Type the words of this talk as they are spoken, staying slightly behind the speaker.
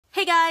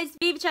guys,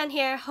 Vivi-chan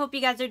here. Hope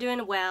you guys are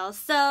doing well.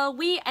 So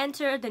we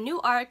entered the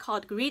new arc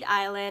called Greed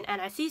Island, and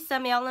I see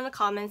some of y'all in the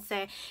comments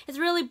say it's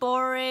really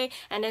boring,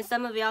 and then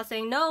some of y'all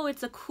saying no,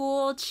 it's a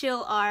cool,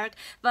 chill arc.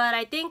 But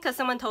I think because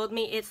someone told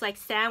me it's like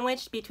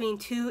sandwiched between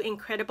two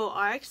incredible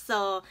arcs,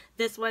 so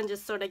this one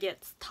just sort of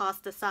gets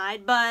tossed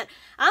aside. But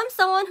I'm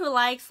someone who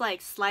likes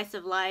like slice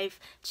of life,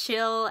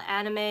 chill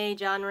anime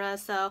genre,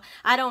 so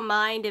I don't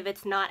mind if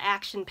it's not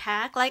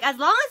action-packed. Like as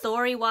long as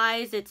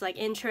story-wise it's like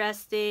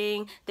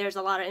interesting, there's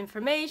a lot of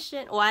information.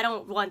 Well, I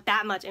don't want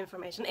that much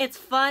information. It's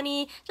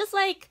funny, just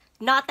like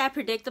not that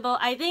predictable.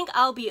 I think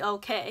I'll be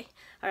okay.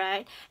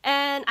 Alright,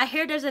 and I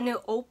hear there's a new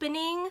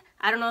opening.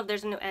 I don't know if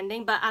there's a new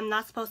ending, but I'm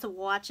not supposed to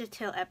watch it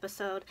till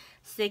episode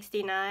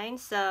 69,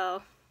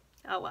 so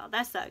oh well,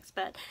 that sucks,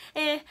 but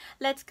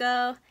let's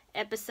go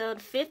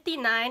episode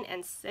 59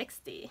 and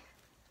 60.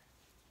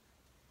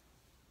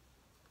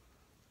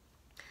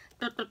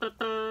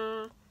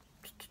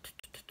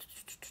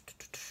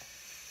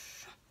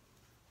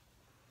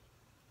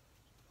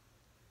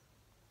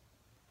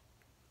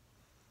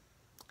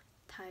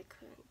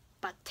 Tycoon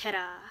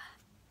Batera.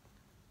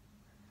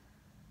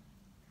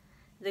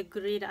 The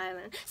Greed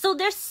Island. So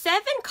there's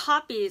 7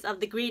 copies of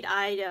the Greed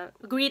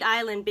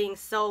Island being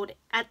sold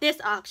at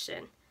this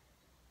auction.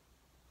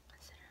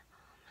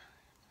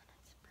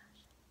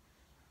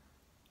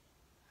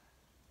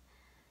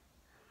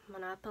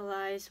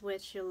 Monopolize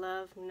which you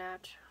love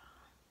natural.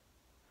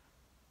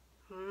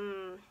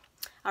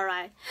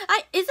 Alright.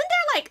 Isn't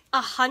there like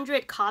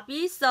 100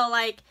 copies? So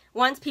like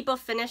once people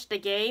finish the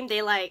game,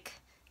 they like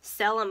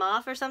sell them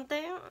off or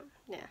something?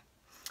 Yeah.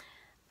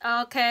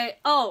 Okay.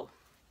 Oh,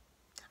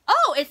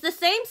 it's the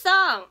same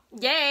song!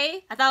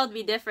 Yay! I thought it would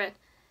be different.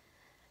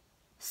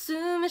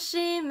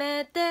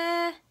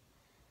 Sumishimete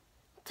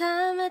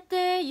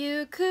tamete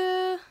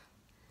yuku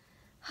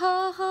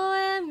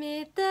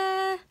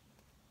hohoemite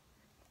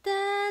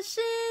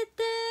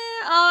dashite.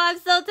 Oh, I'm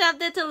so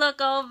tempted to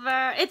look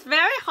over. It's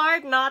very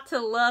hard not to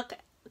look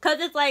because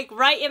it's like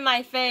right in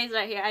my face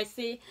right here. I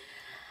see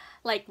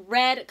like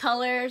red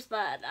colors,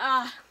 but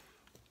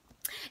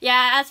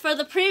yeah, as for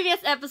the previous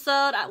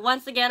episode,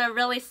 once again, I'm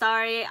really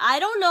sorry. I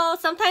don't know,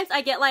 sometimes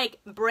I get like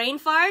brain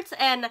farts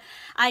and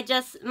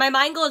my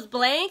mind goes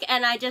blank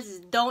and I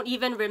just don't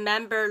even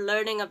remember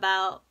learning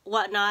about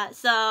whatnot.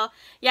 So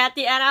yeah, at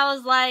the end I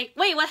was like,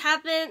 wait, what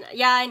happened?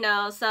 Yeah, I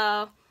know.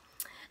 So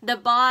the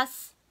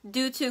boss,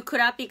 due to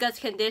Kurapika's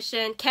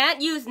condition,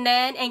 can't use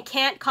Nen and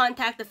can't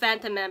contact the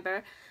Phantom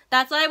member.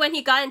 That's why when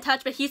he got in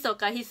touch with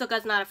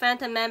Hisoka's not a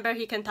Phantom member,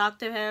 he can talk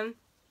to him.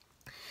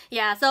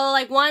 Yeah, so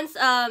like once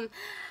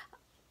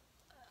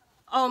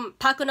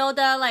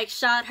Pakunoda like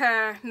shot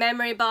her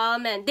memory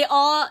bomb and they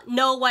all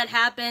know what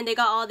happened. They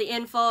got all the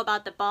info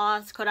about the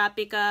boss,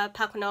 Kurapika,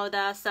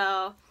 Pakunoda,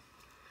 so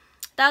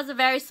that was a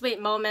very sweet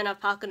moment of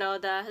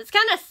Pakunoda. It's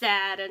kind of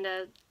sad and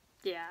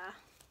yeah.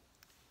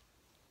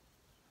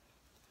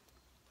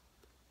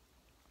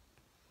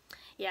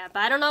 Yeah, but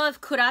I don't know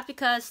if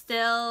Kurapika is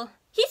still...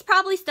 He's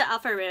probably still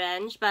out for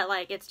revenge, but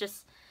like it's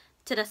just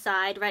to the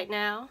side right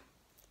now.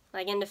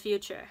 Like in the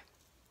future.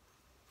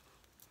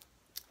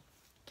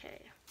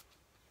 Okay.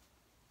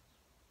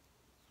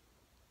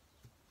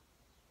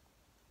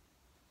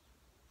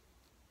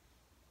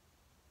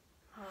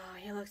 Oh,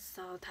 he looks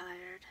so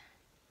tired.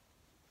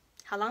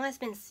 How long has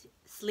been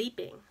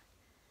sleeping?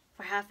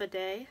 For half a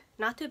day?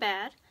 Not too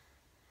bad.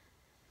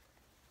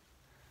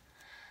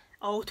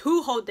 Oh,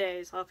 2 whole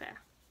days. Okay.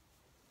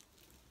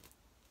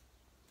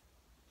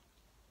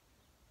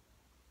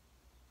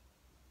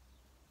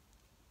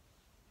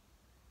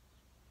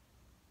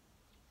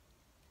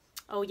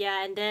 Oh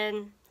yeah, and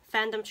then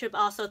Phantom Troop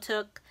also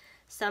took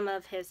some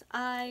of his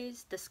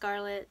eyes, the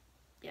scarlet,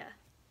 yeah.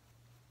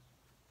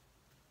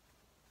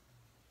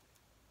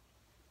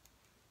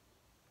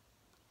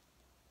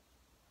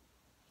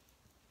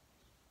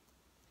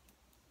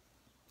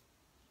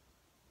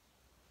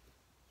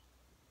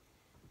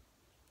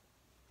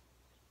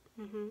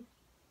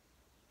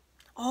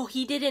 Oh,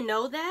 he didn't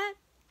know that?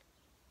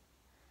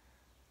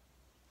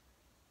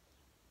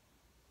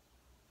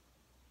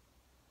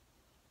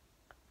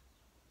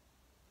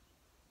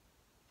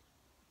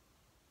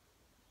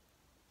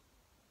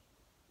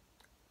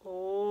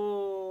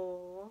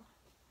 Oh.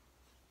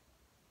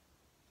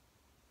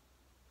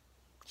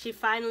 She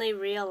finally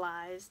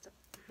realized.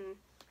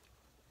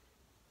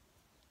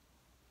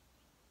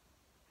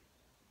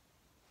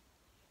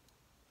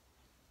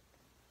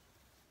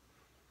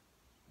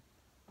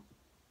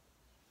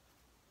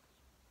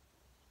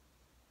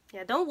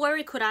 Yeah, don't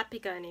worry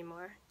Kurapika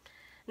anymore.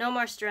 No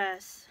more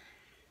stress.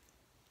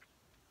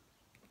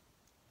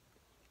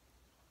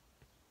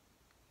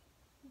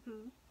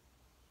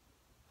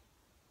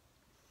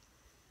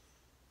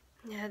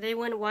 Yeah, they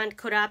wouldn't want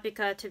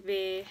Kurapika to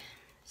be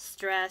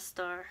stressed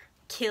or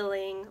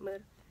killing.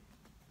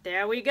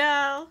 There we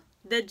go.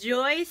 The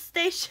Joy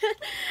Station.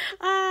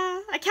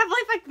 I can't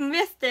believe I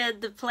missed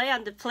it. The play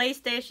on the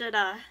PlayStation.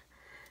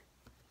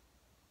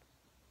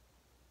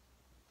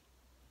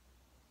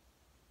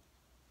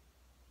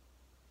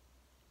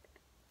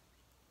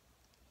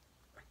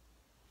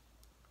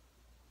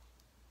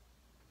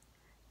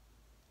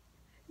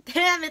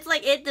 Damn, it's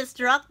like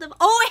indestructible.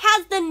 Oh, it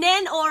has the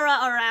Nen aura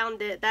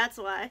around it. That's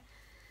why.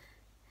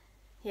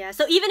 Yeah,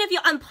 so even if you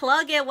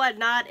unplug it,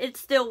 whatnot, it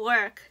still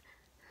work.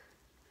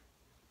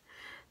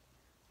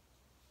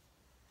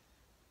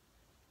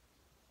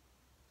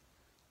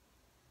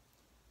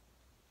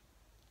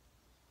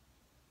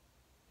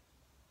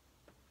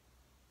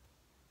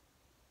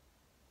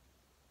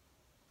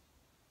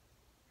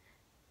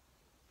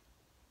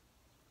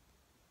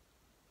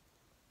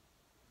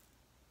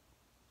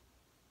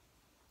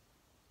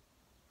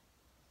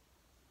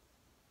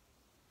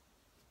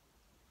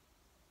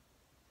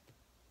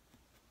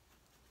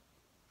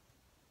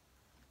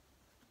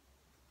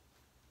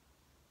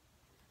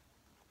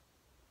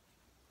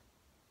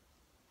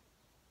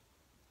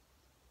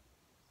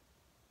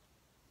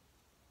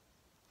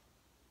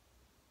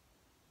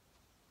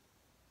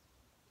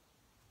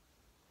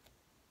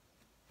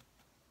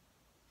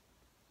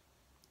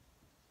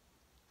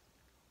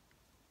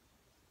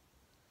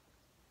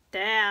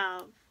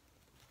 Damn.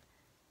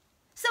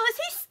 So is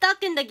he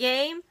stuck in the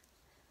game?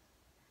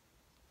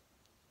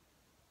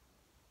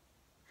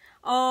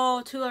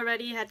 Oh, 2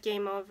 already had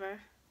game over.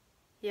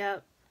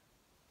 Yep.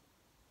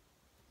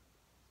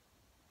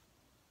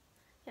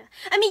 Yeah.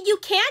 I mean, you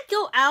can't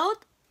go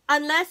out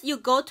unless you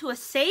go to a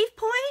save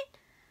point.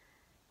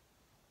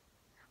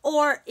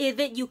 Or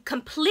if you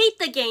complete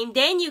the game,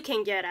 then you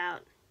can get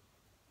out.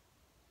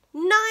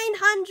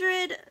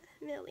 900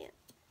 million.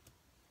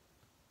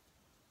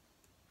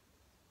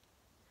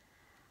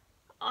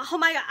 Oh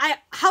my god,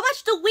 how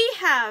much do we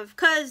have?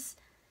 Cause,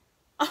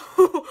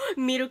 oh,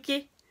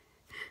 Miruki.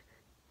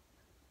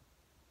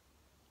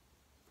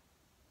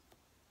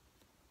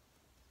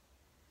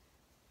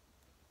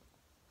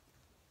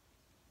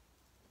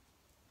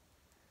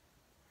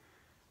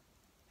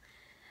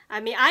 I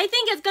mean, I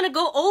think it's gonna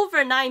go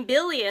over 9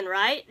 billion,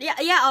 right?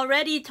 Yeah,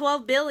 already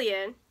 12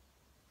 billion.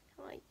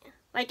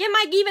 Like it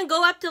might even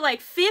go up to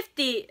like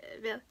 50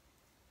 billion.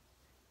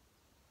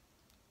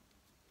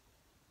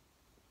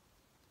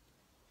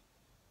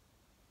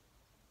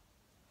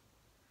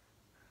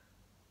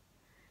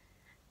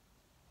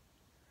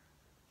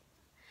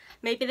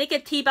 Maybe they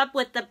could team up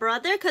with the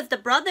brother, because the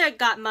brother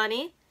got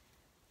money.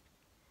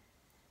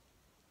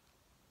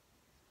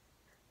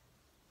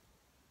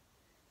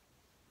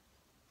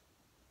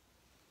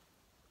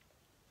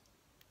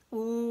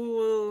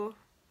 Ooh.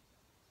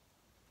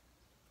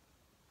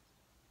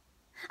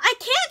 I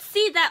can't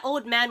see that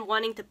old man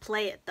wanting to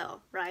play it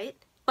though, right?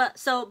 But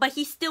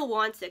he still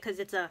wants it because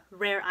it's a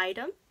rare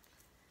item.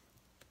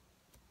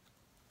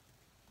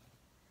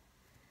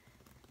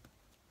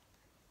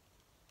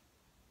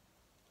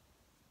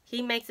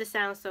 He makes it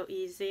sound so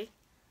easy.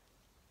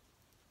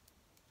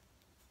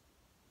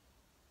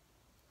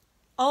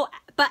 Oh,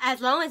 but as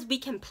long as we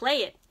can play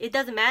it, it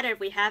doesn't matter if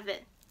we have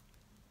it.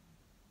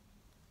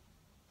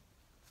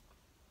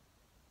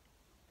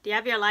 Do you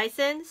have your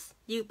license?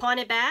 You pawn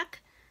it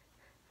back?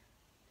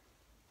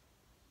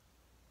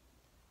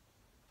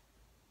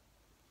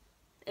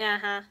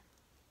 Uh-huh.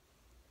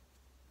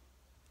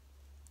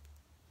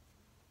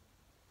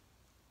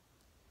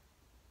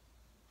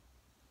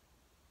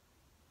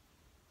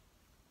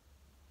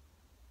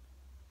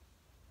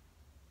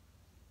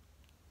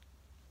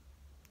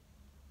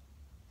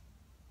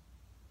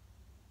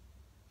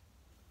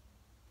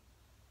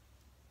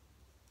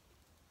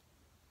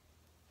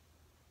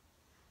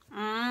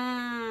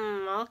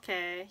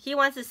 Okay. He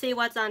wants to see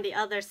what's on the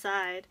other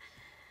side.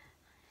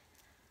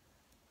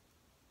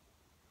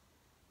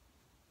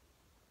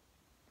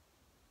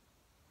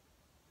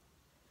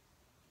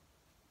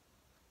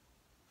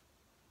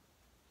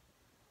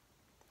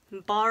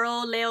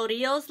 Borrow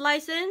Leorio's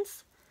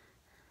license?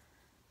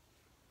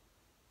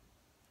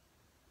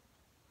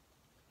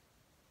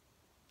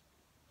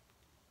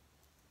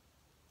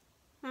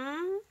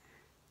 Hmm?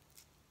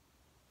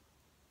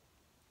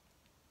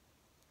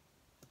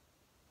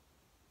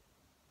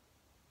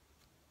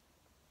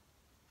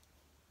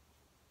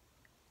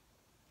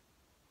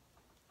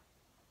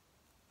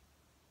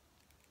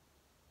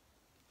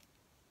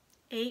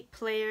 Eight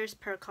players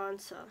per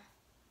console.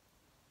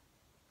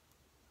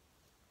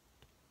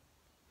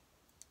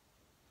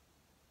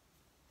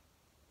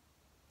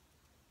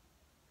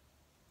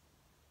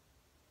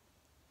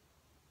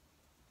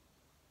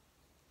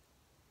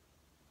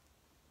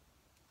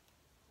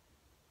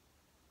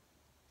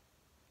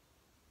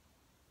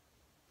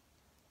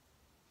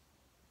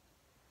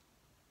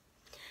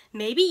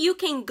 Maybe you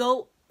can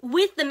go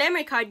with the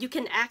memory card, you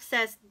can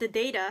access the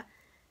data.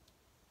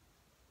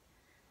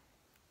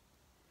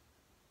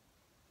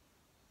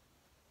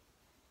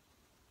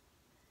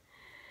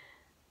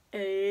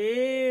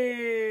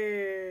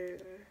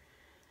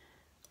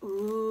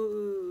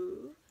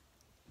 Ooh.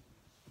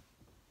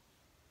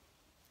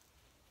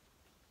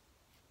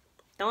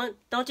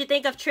 Don't you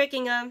think of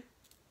tricking them?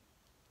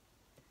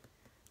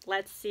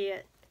 Let's see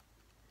it.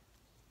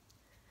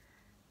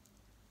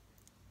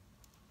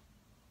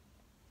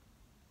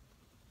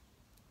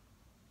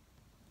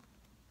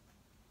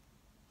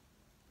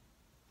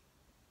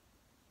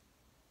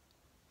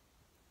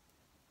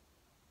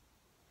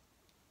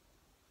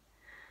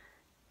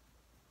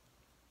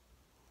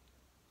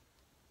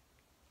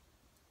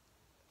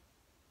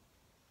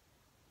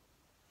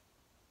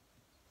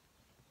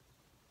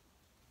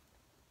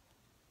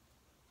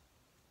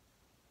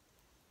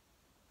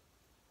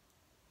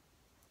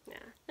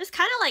 It's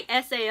kind of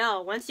like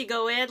SAO. Once you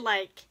go in,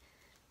 like,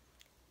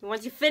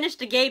 once you finish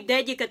the game,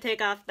 then you could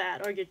take off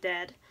that, or you're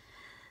dead.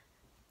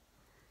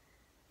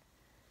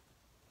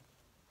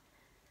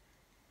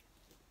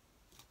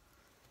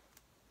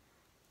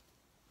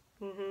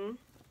 Mm-hmm.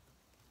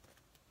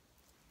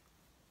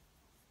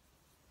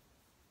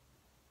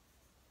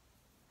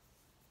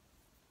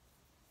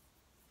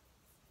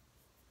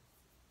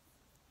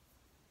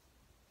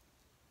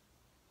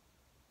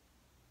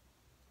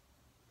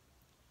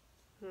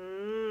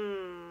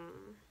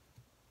 Hmm.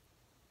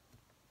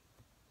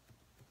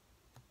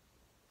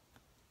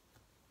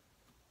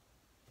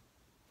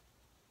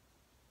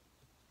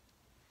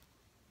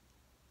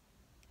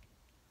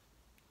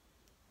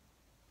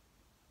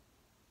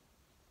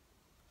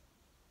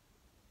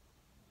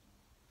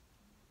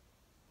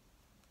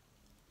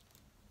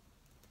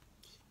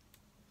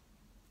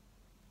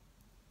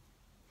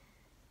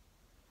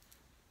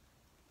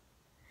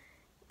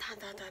 Dun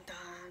dun dun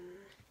dun.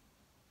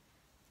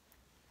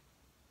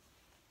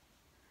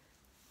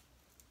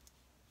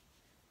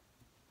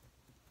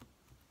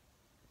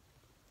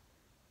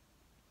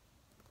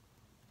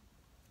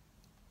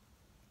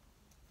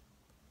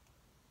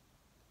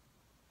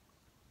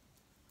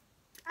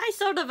 I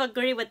sort of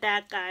agree with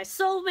that guy.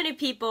 So many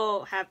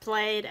people have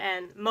played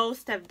and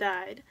most have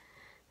died.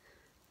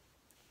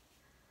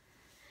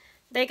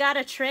 They got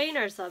a train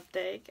or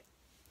something.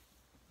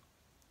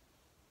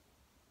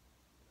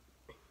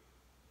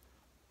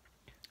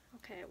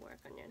 Okay, work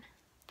onion.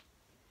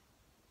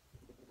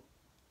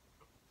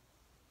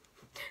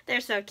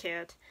 They're so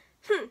cute.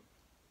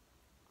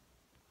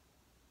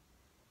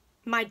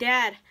 My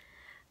dad.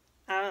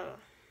 Oh.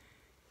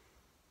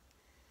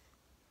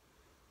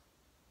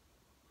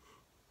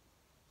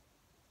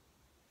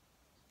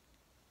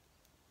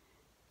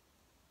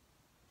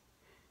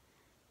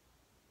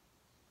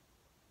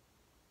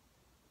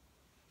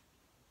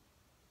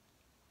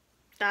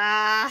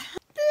 They're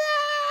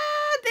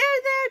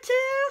there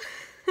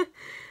too.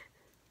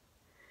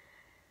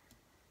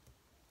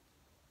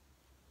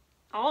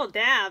 Oh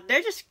damn,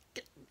 they're just.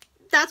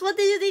 That's what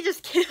they do. They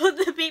just kill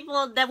the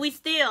people that we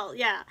steal.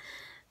 Yeah.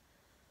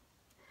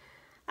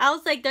 I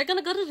was like, they're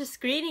gonna go to the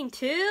screening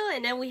too,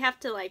 and then we have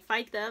to like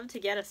fight them to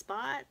get a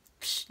spot.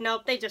 Psh,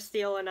 nope, they just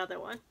steal another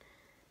one.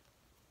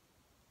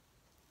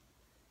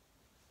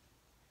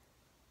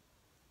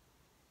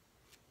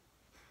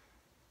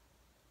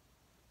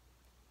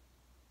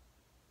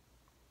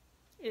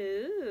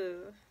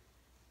 Ooh.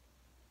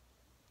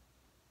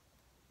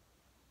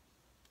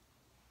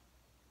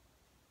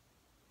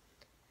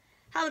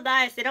 How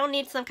nice. They don't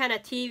need some kind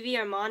of TV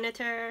or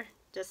monitor.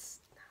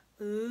 Just,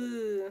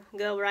 ooh,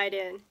 go right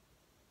in.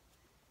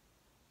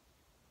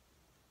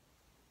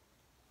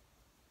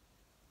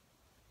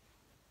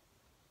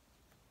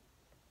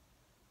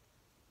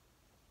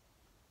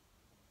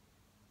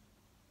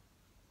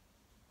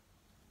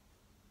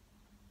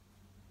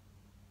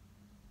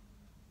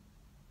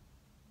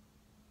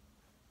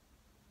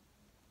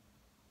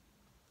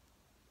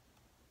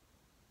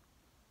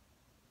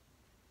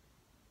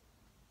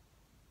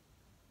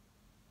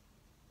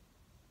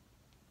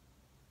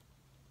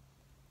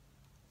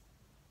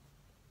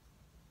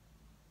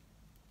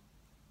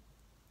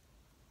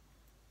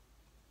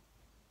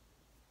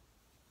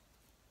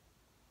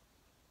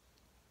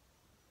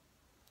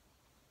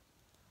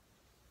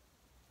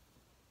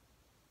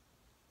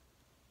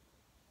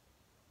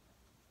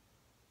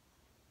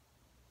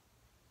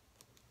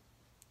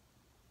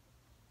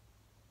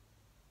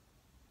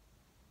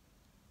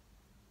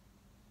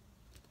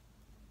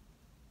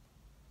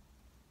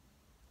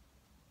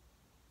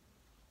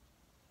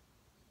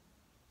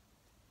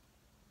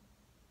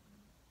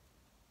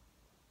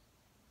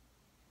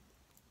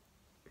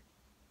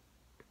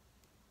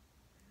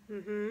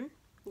 Mm-hmm.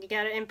 You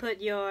gotta input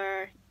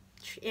your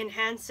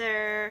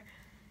enhancer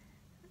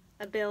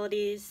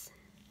abilities.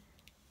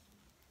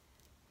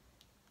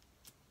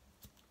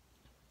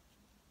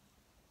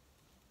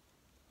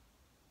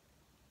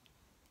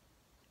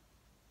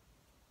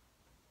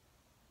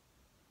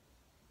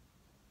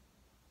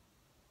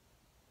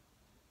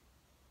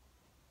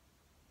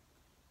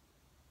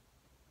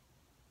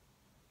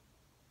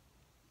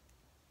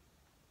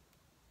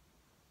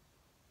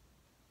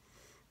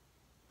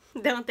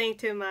 Don't think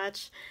too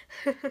much.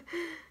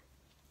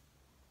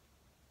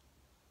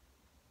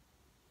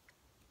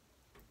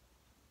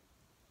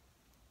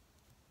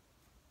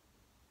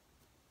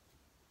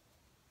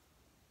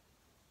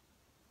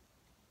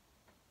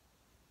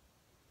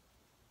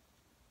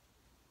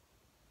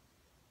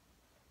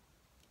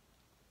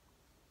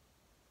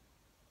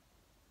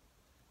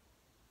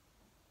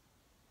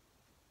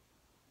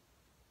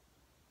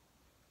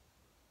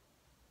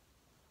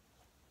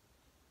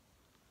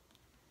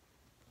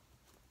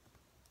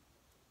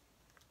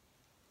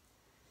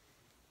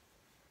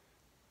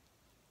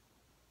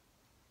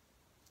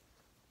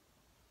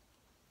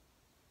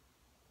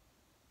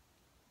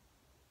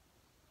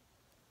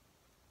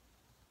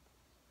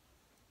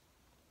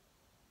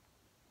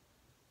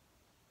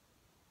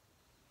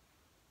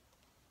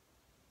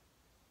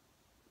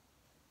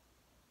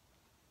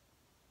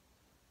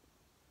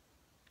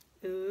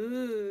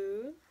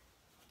 Ooh.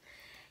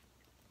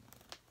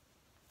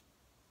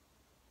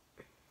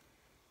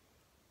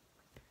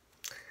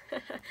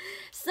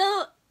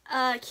 So,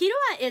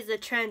 Kirua is a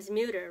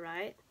transmuter,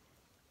 right?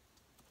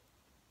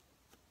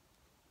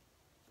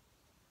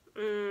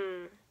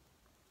 Mm.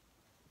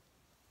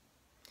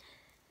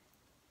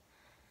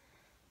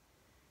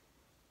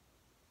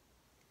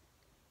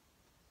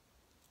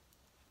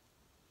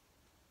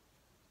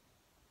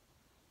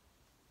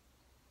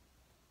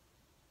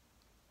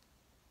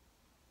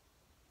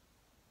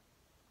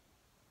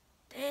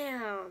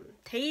 Damn.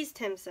 Tased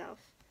himself.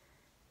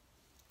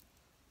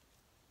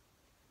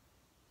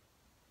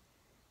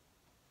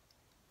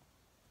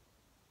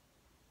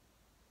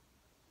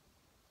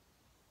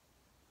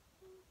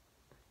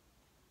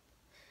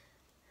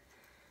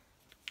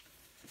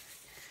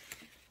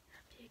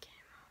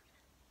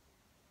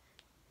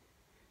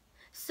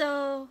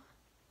 So,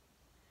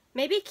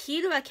 maybe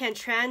Kirua can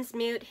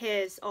transmute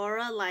his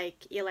aura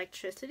like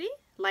electricity?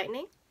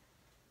 Lightning?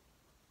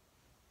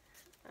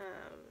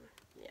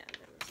 Yeah,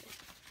 let me see.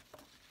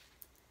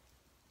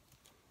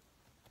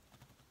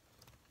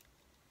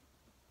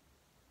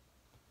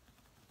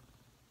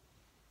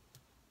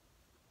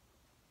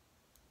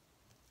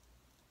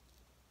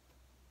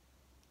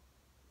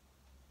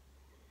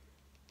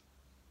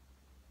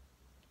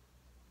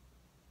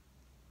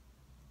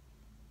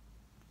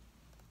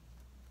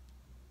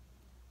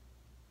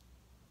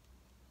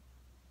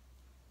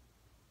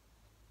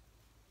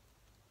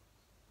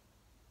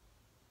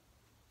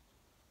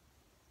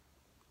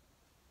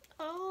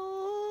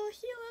 Oh,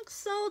 he looks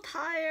so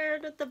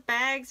tired with the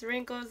bags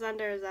wrinkles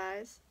under his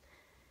eyes.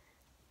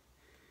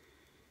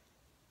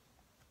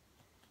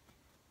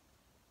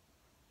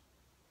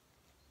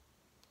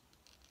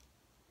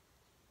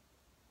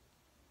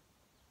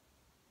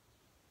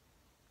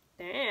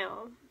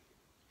 Damn.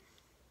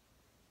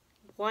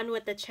 One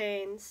with the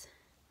chains.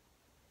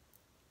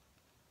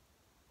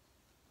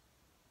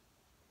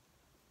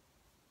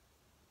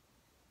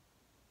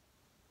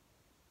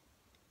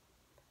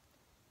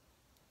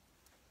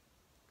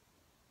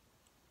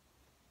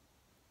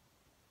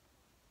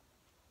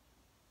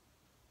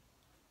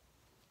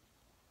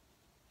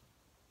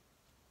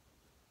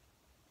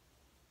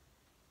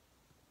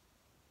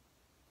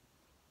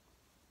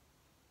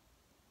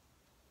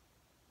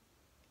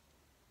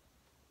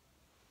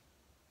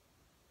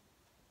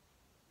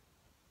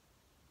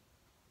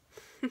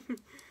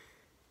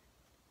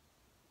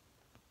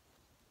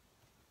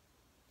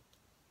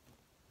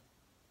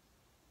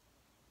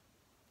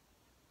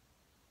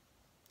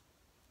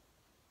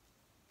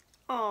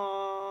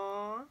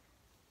 Aww.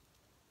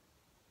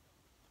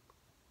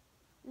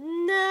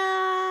 No.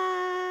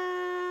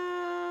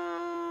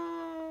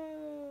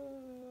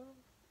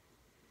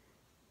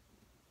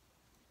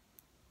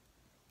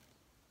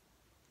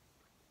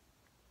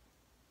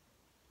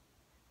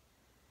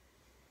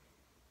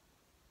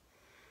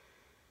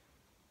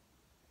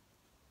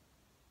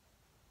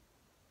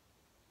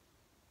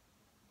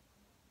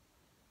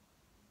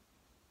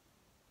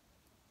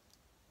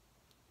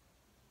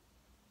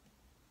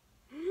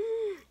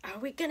 Are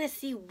we gonna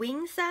see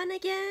Wing-san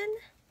again?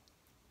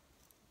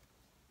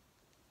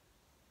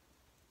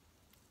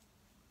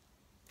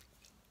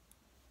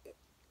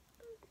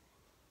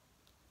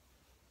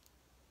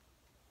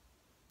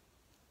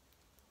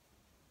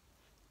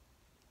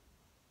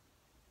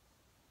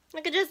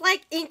 I could just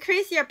like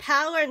increase your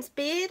power and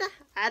speed?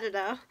 I don't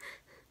know.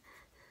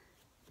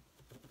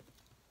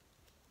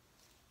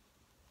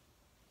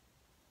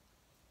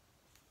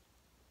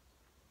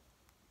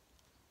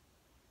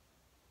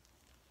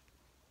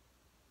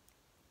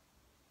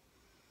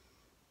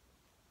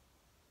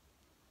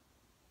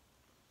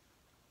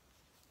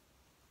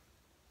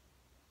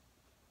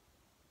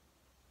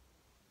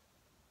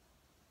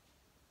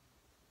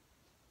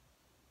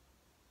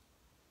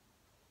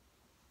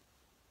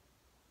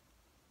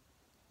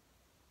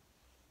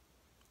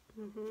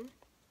 Mm-hmm.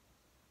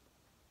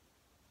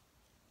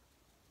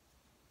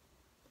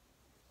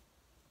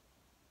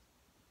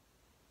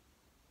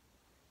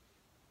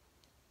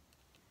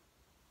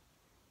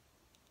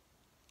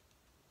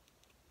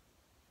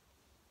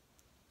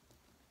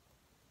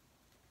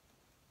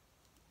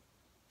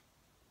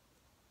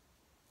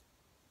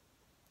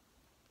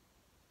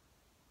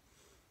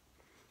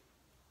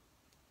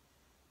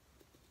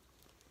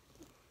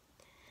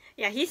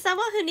 Yeah, he's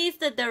someone who needs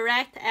the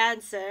direct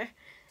answer.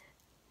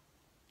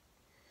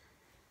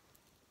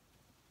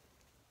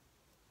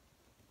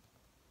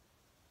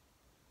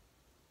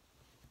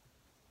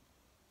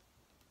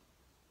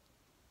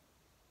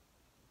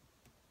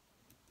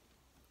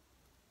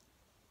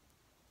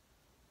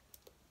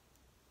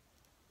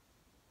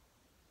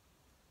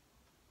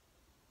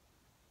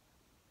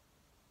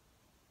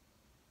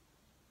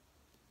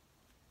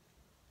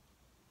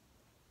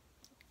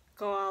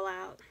 Go all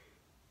out.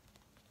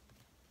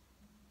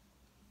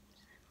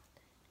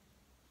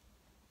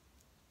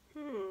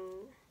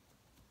 Hmm.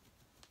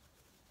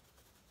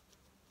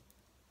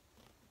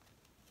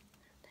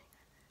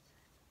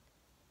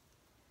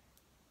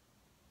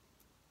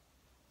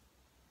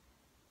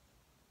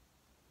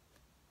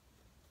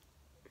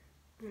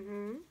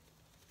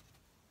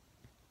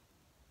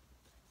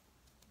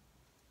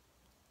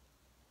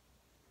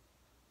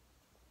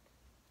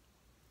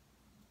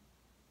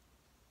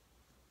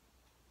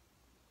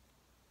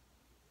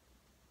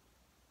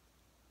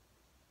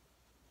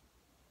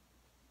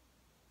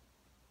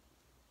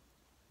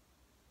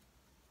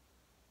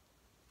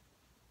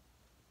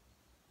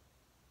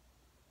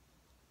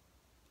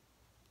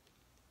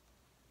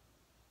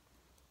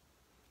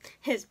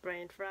 His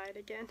brain fried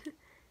again.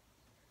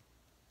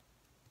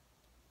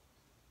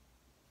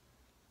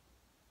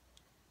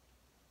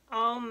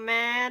 Oh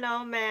man,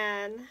 oh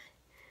man.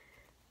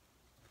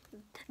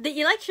 The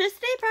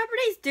electricity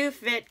properties do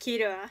fit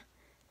Kirua.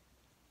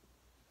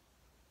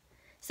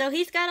 So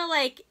he's gotta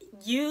like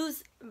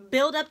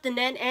build up the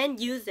nen and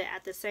use it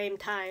at the same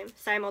time,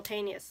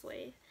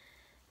 simultaneously.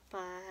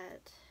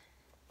 But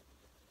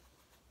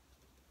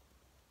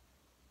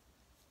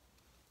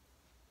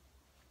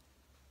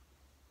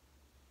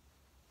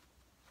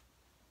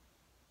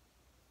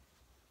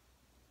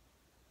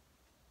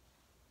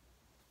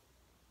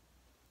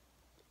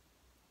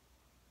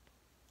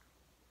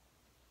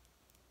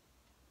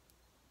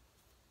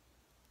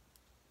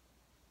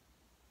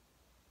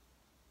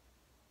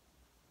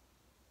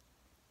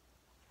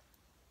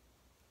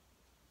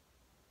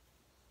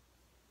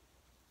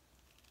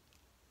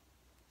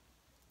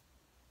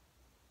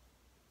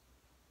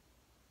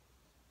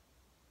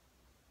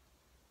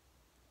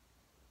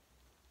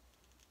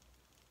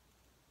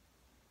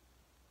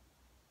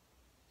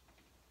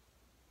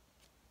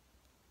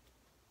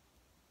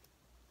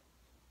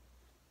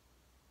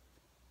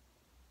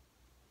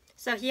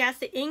so he has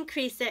to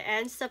increase it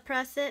and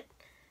suppress it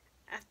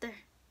after.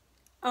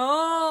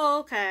 Oh,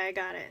 okay, I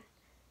got it.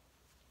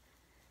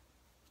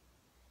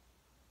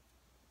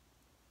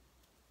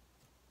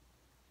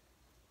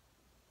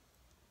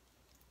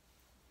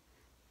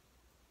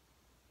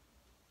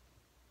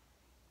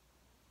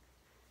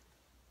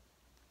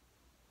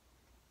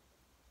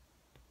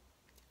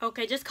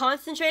 Okay, just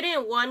concentrate it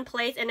in one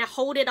place and then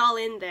hold it all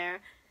in there.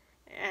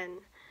 And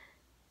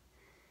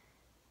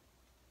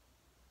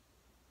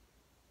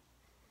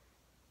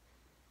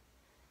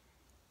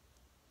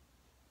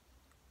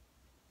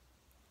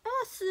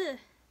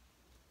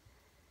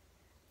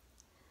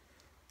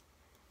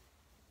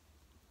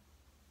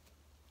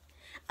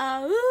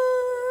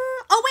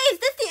oh, oh wait, is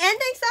this the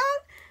ending song?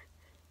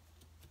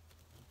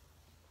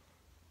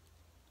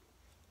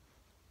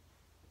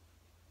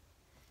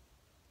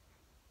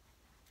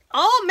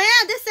 Oh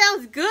man, this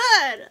sounds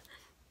good.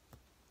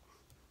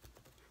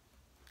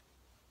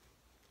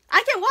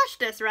 I can watch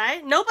this,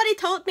 right? Nobody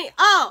told me.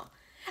 Oh,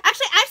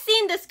 actually, I've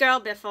seen this girl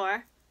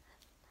before.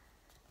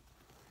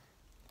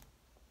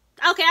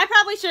 Okay, I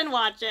probably shouldn't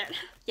watch it.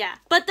 Yeah,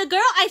 but the girl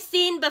I've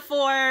seen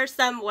before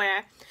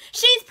somewhere.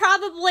 She's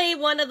probably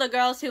one of the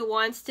girls who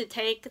wants to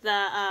take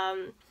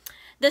the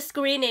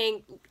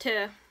screening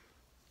to.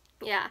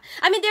 Yeah,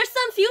 I mean, there's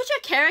some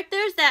future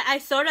characters that I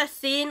sort of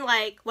seen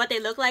like what they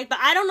look like, but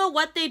I don't know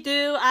what they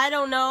do. I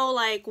don't know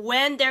like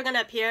when they're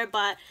gonna appear,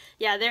 but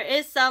yeah, there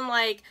is some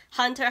like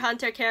Hunter x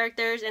Hunter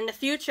characters in the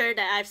future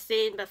that I've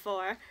seen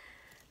before.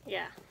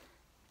 Yeah.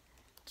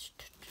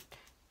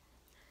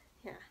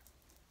 Yeah.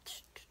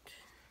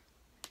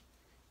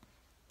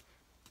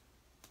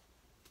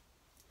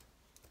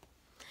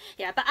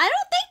 Yeah, but I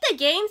don't think the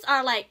games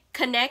are like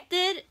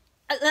connected.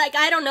 Like,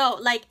 I don't know,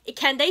 like,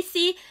 can they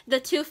see the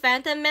two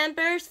Phantom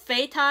members,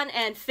 Phaeton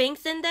and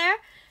Finks, in there?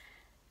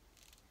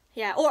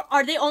 Yeah, or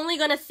are they only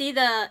gonna see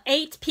the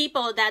 8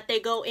 people that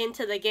they go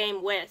into the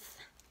game with?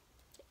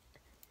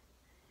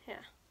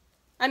 Yeah.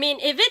 I mean,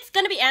 if it's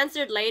gonna be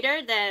answered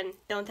later, then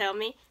don't tell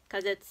me,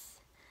 because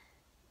it's...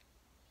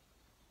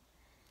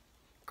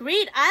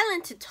 Greed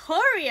Island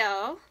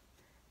tutorial?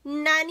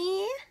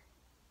 Nani?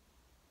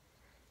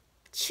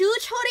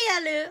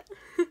 Tutorial?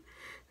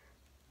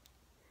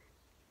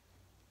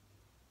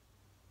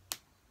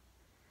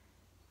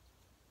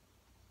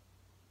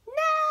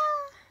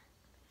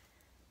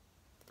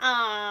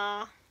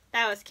 Aww,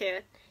 that was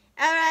cute.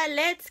 Alright,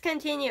 let's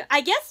continue. I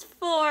guess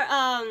for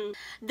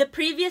the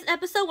previous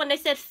episode when they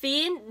said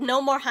Fiend,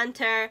 no more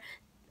Hunter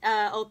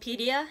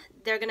Opedia,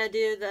 they're gonna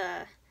do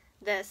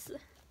this.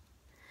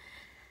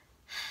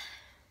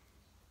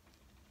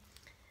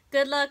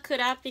 Good luck,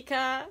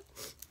 Kurapika.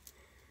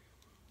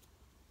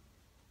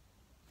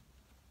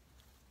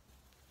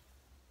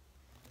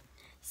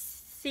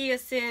 See you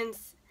soon,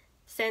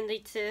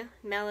 Senritsu,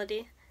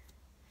 Melody.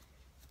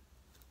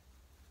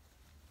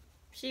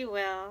 She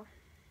will.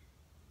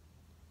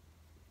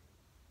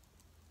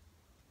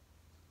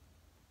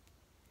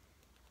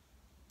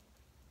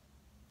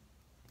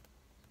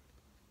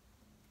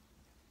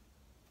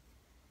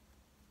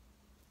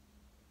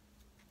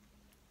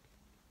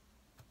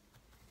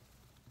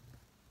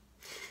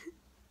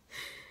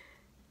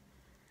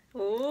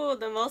 Ooh,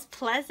 the most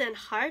pleasant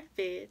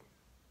heartbeat.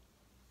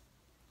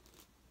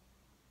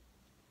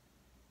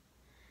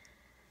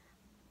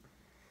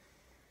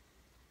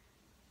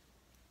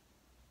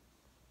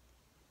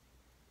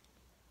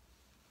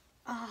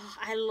 Oh,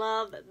 I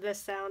love the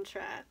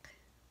soundtrack.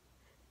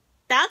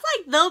 That's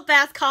like the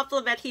best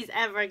compliment he's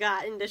ever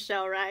got in the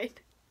show, right?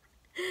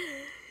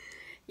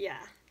 Yeah.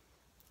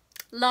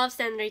 Love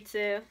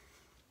Senritsu.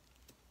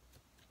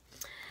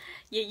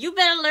 Yeah, you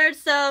better learn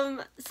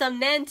some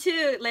nen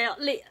too, Leo.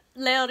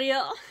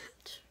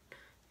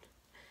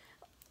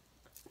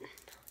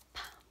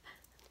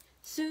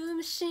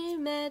 숨し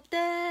め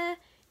て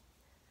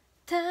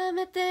溜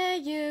めて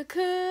ゆく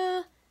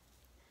微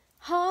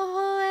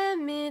笑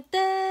み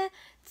で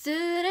ず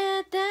れ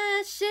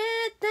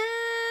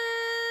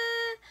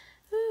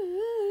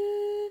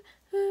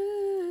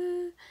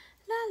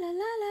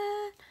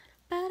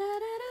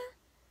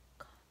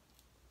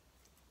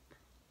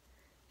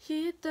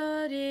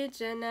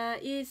있잖아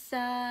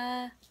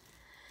있어.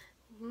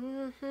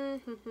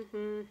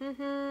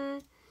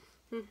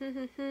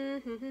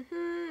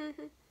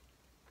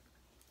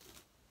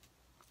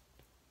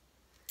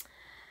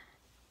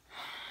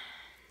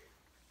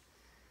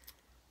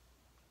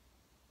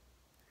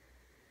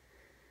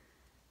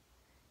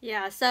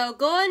 Yeah, so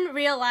Gon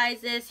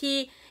realizes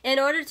in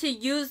order to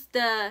use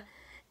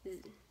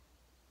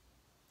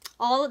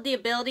all of the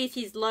abilities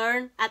he's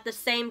learned at the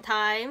same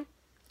time,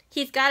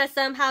 he's got to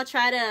somehow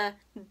try to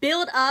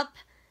build up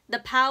the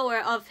power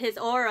of his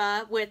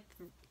aura with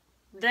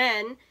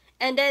Ren,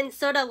 and then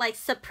sort of like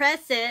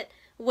suppress it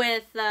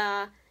with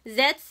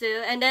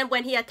Zetsu, and then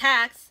when he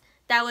attacks,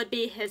 that would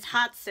be his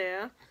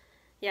Hatsu.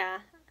 Yeah.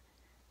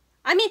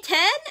 I mean,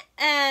 Ten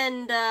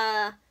and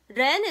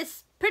Ren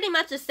is pretty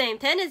much the same.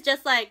 Ten is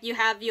just like you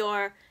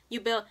show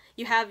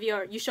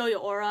your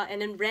aura,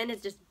 and then Ren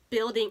is just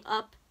building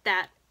up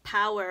that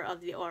power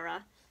of the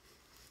aura.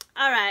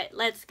 Alright,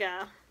 let's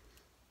go.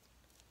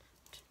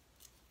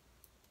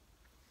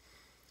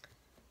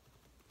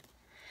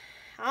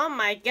 Oh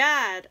my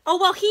god. Oh,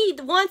 well, he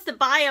wants to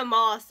buy them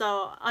all,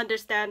 so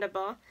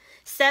understandable.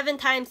 7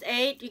 times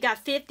 8, you got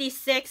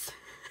 56.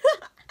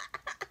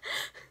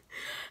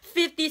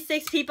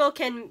 56 people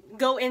can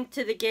go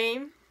into the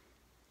game.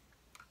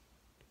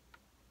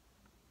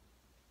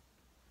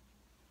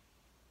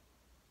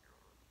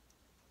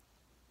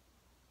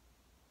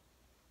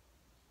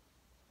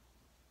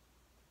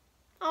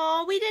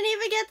 Oh, we didn't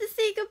even get to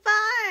say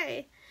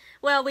goodbye.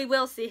 Well, we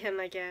will see him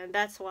again,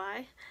 that's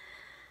why.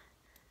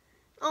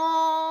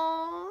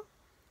 Oh.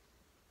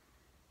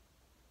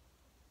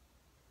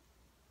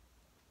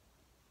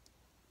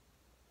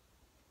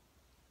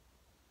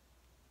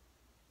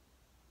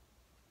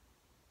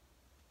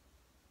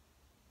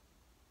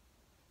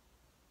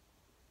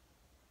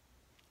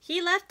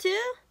 He left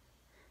too?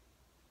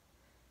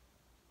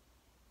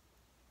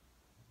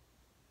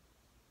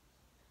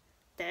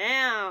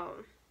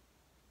 Damn.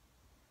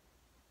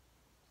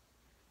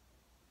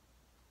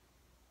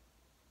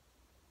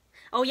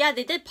 Oh yeah,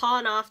 they did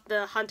pawn off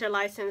the hunter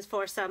license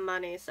for some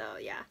money, so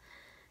yeah.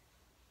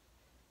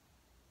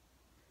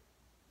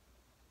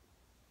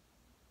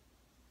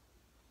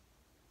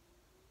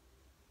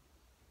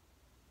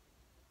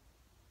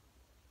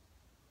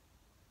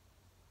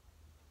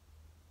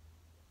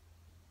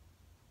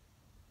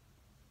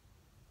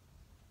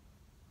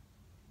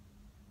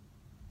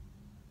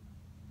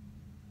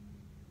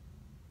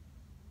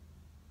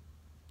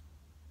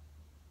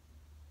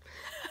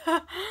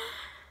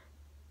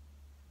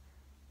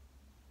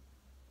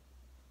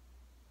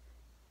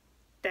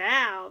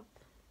 Damn.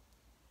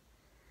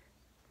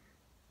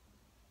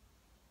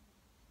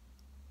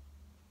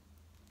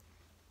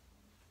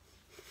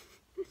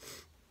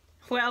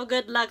 Well,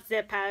 good luck,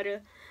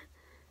 Zeparu.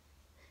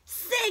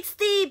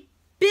 60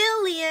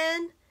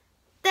 billion?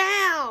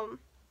 Damn.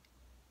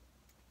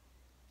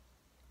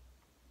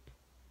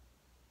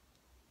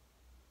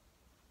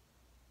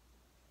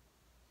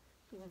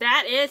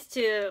 That is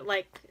to,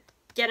 like,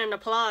 get an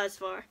applause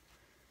for.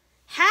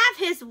 Half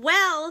his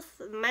wealth,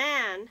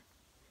 man.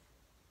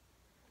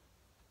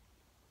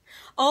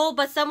 Oh,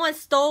 but someone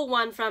stole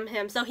one from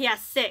him, so he has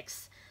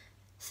 6.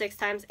 6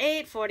 times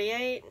 8,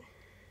 48.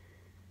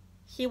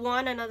 He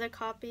won another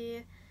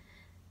copy.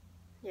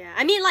 Yeah,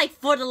 I mean, like,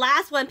 for the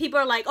last one, people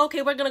are like,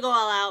 okay, we're gonna go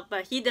all out,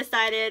 but he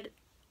decided,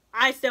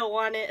 I still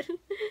want it.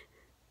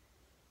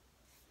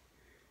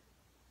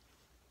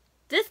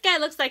 This guy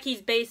looks like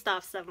he's based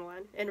off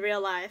someone in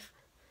real life.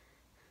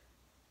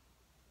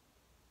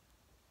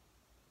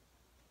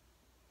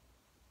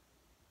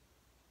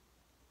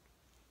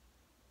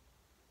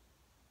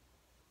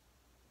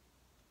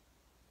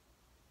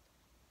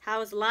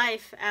 How's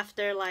life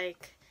after,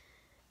 like,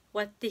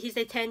 what did he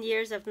say, 10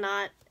 years of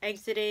not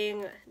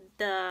exiting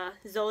the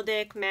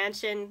Zodic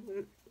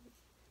mansion?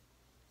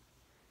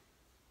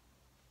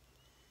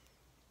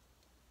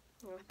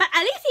 But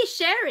at least he's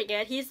sharing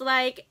it. He's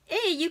like,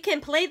 hey, you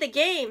can play the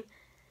game.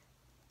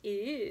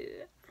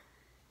 Ew.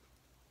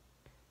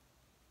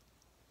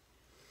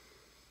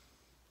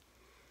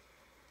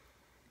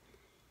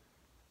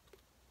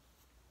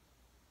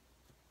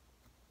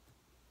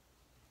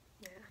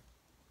 Yeah.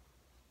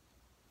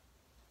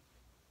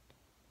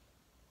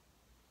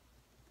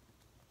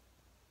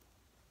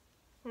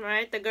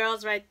 Right, the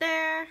girl's right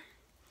there.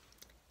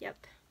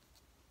 Yep.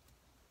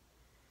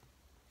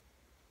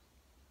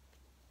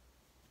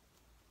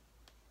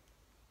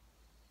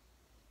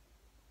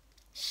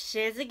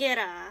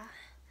 Shizugira,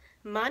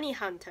 money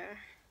hunter.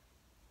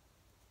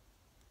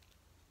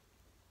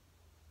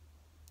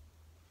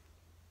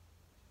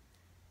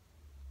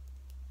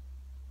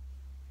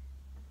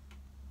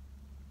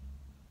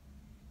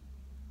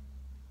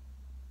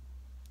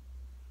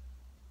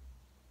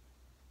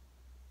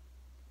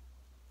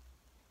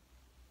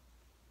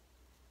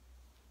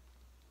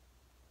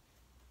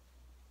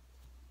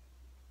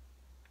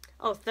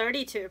 Oh,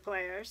 32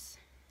 players.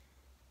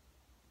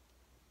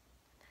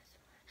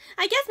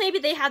 I guess maybe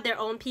they had their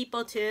own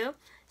people too,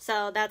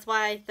 so that's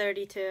why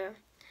 32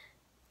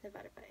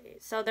 divided by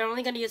 8. So they're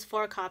only going to use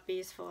 4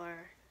 copies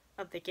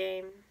of the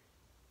game.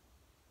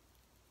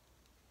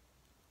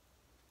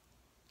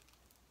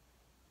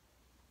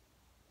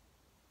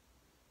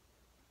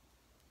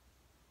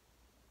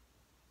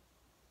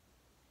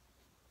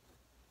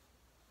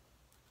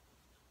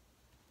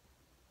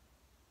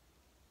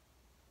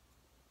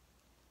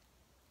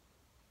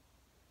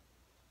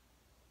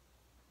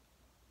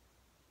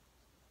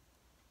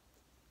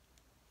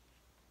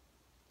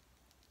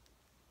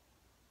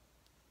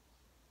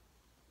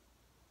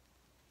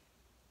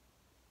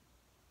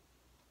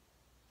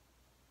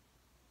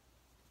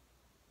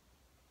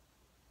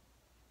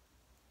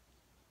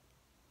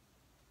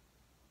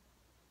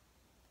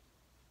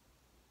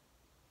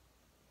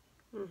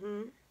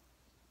 Mm-hmm.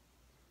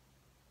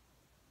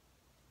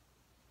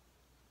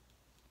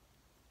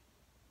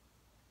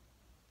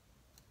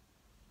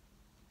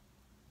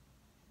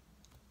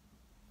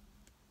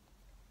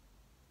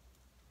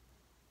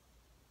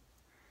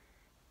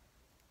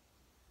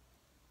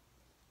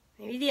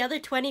 Maybe the other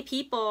 20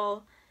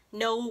 people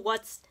know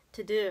what's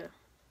to do.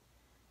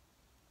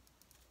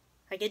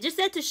 Like, it just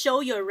said to show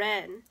your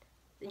Ren.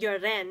 Your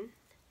Ren.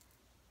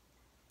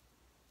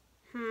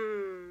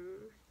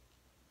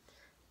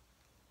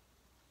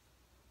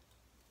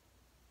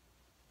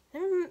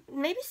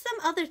 Maybe some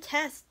other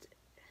test.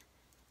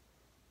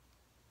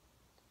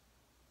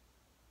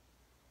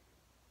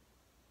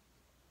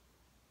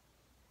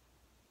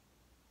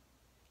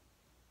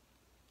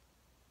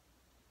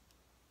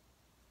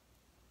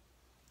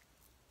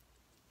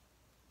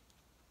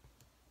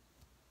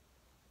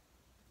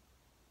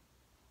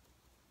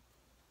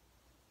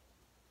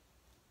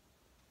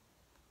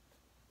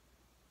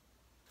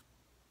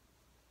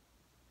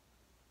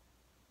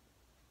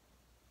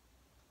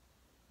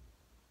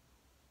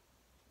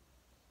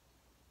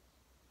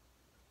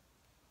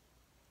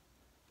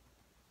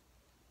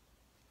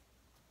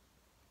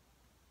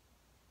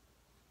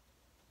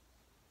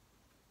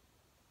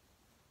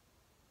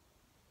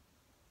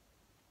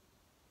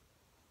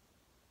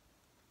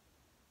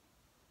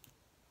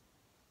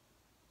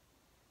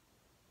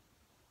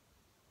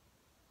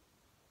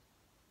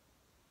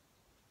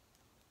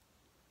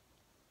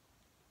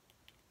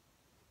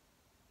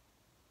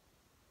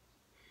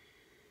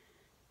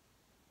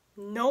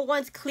 No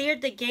one's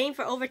cleared the game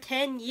for over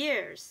 10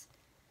 years.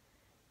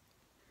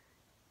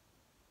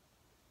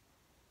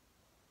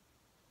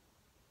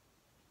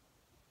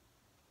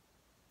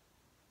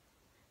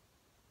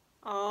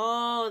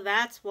 Oh,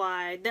 that's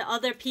why. The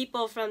other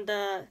people from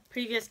the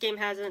previous game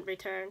hasn't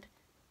returned.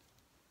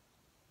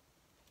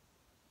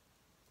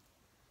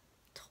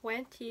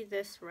 20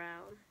 this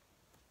round.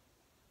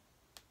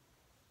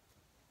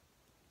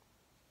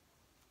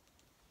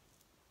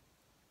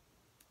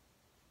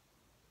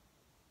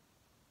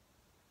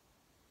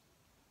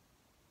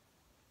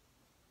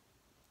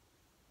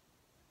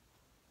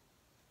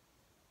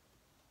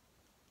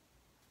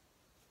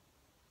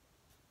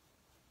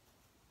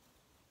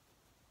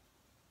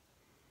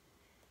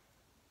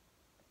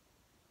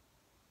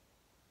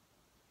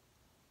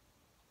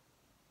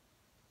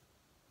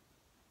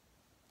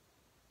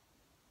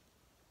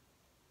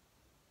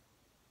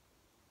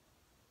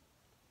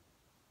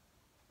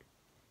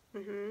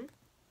 Mm-hmm.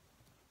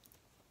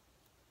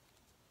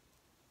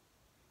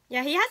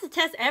 Yeah, he has to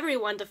test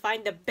everyone to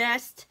find the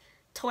best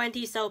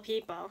 20 so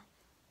people.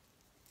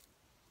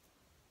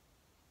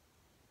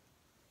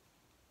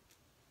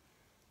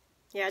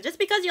 Yeah, just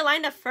because you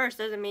lined up first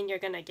doesn't mean you're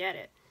gonna get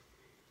it.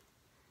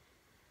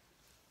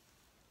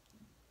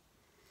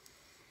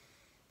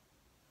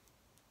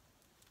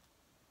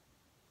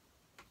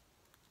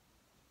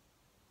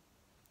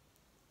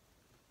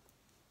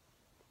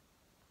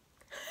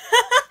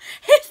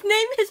 His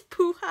name is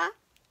Puha.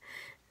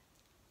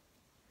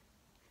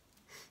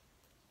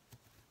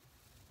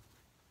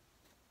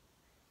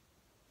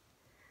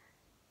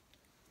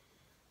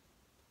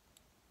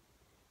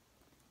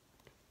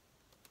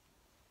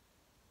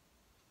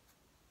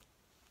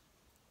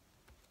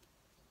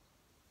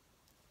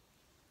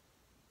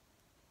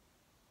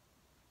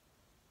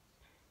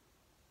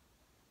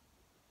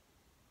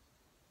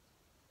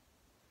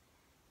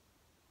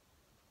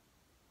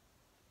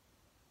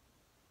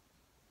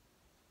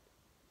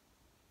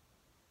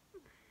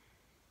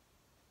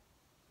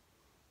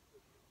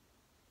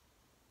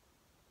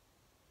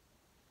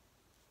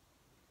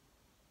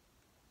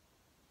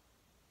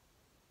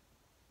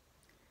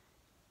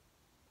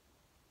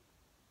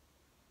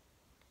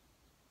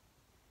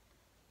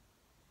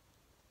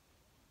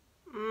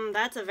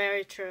 That's a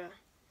very true.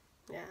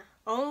 Yeah.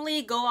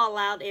 Only go all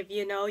out if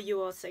you know you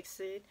will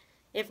succeed.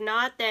 If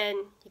not, then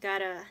you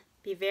gotta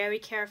be very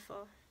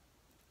careful.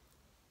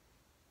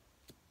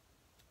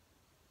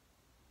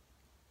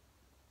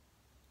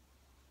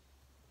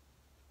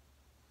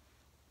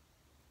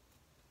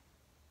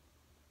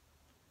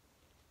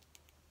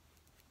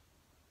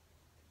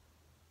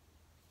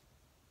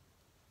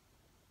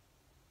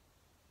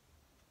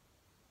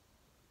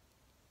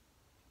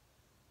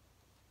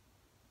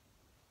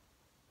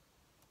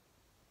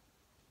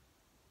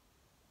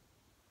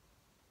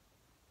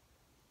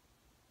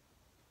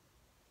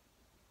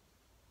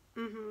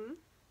 Mm-hmm.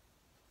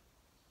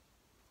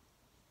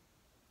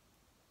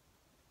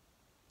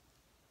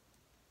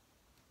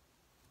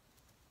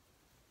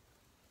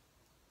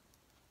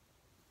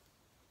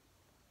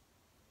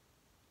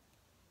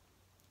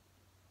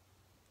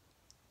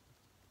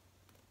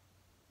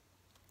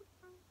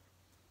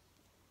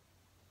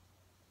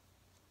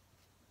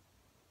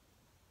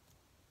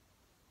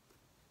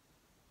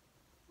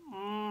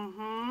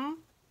 Mm-hmm.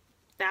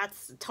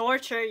 That's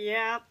torture,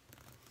 yeah.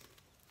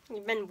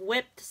 You've been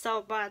whipped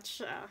so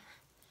much.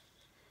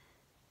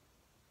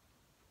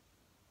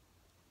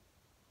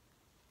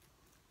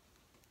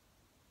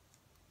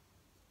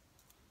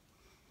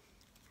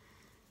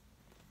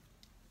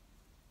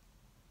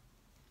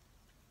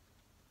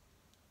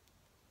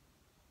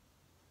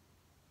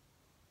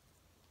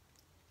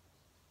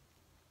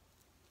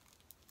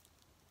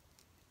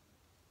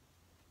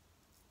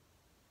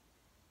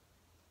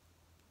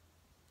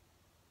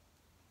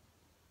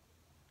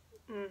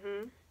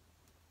 Mm-hmm.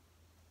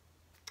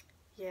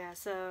 Yeah,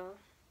 so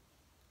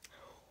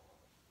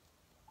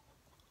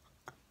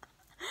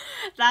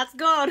that's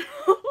good.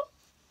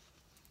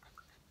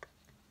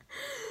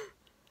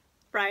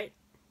 Right.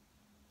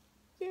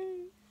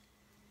 Yay.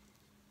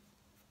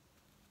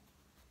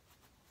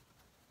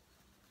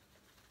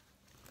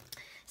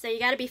 So you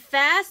gotta be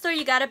fast or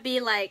you gotta be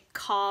like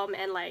calm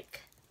and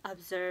like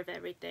observe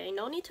everything.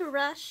 No need to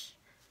rush.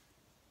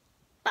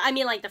 But I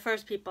mean like the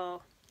first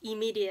people.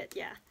 Immediate,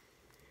 yeah.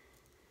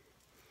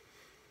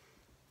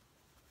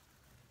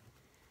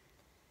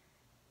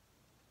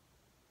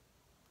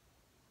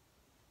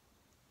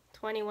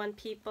 $21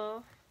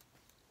 people.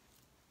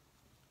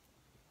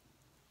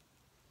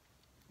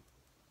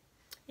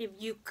 If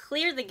you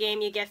clear the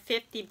game, you get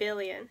 50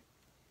 billion.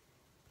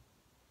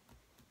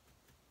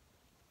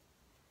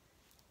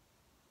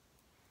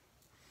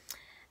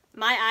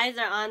 My eyes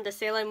are on the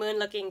Sailor Moon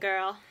looking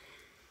girl.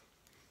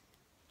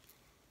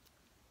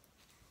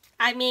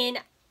 I mean,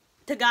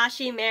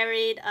 Togashi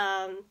married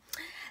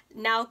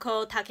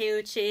Naoko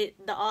Takeuchi,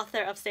 the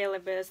author of Sailor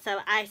Moon, so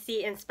I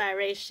see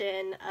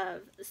inspiration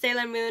of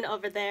Sailor Moon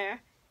over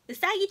there.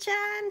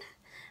 Usagi-chan!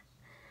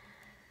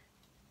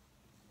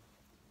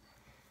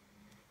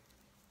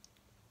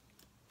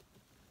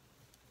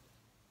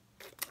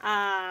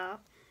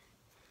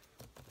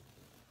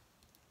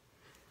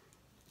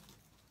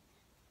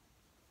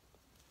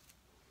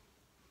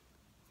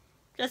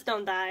 Just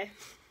don't die.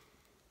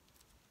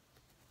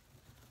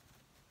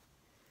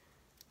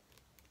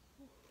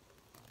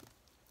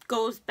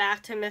 Goes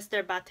back to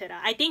Mr. Batera.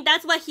 I think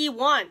that's what he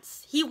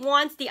wants. He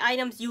wants the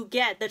items you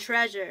get, the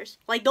treasures.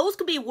 Like, those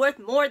could be worth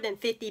more than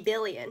 50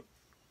 billion.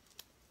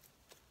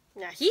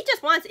 Yeah, he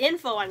just wants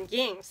info on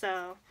Ging,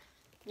 so...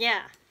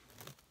 yeah.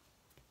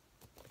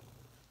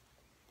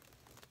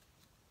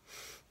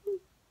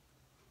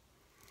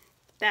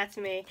 That's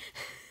me.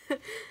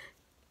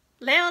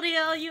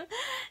 Leorio,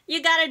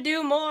 you gotta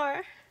do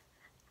more.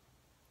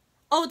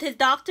 Oh, his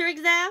doctor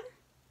exam?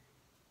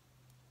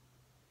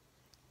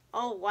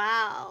 Oh,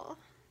 wow.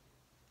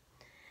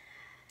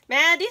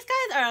 Man, these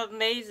guys are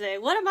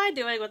amazing. What am I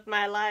doing with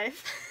my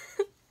life?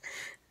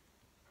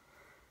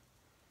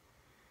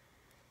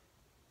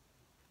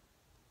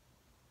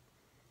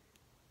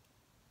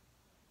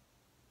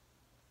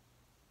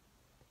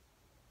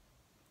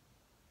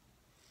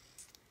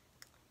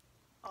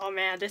 Oh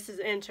man, this is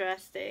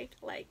interesting.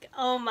 Like,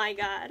 oh my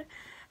god.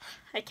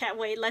 I can't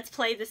wait. Let's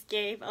play this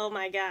game. Oh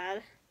my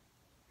god.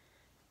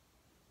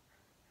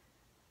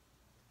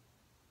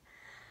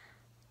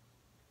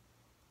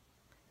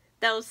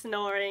 That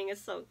snoring is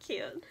so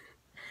cute.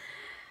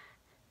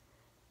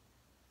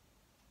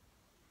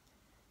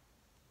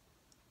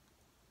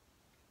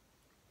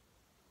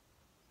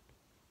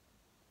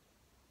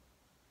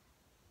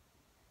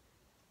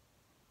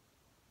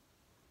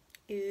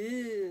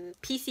 Ooh,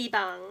 PC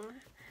bang.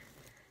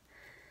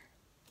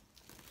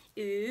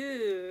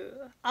 Ooh.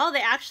 Oh,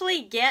 they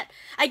actually get...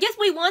 I guess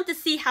we want to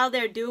see how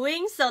they're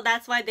doing, so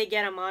that's why they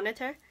get a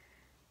monitor.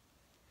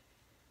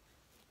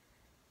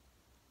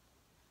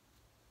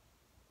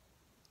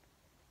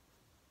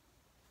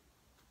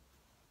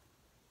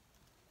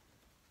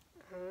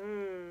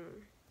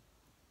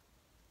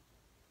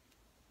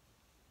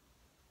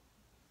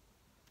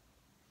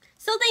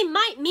 So they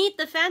might meet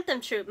the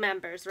Phantom Troop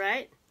members,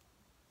 right?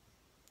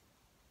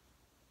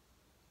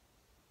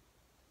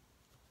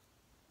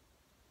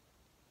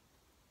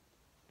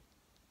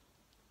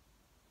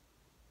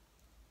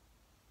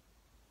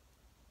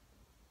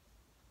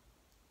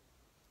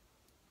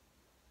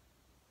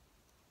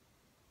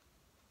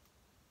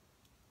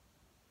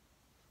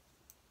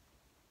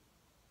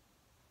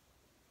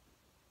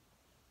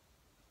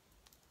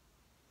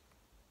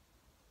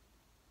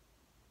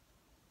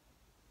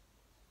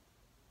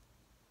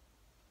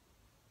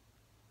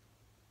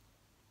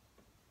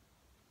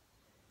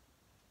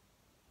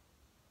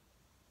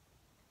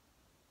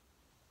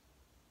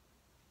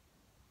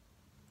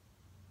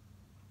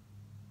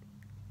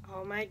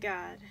 Oh my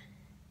god.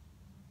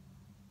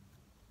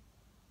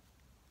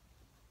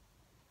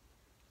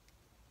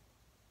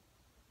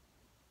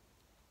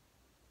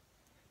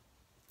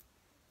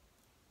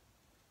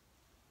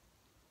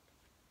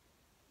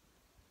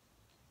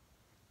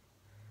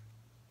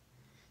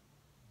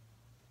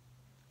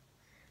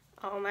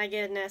 Oh my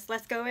goodness.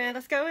 Let's go in.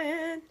 Let's go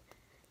in.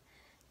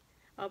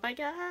 Oh my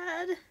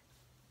god.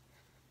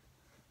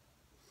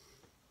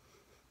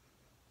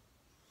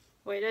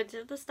 Wait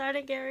until the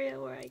starting area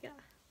where I go.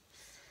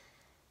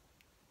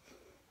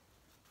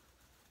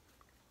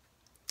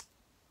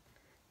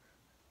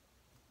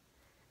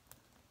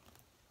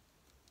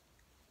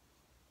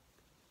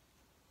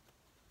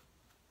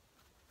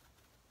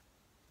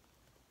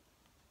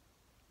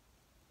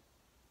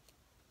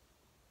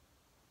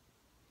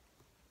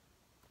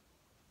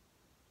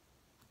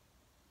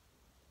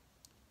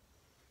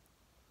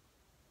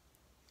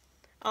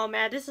 Oh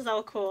man, this is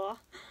so cool.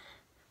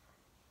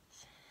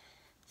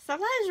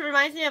 Sometimes it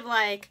reminds me of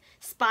like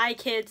Spy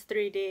Kids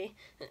 3D.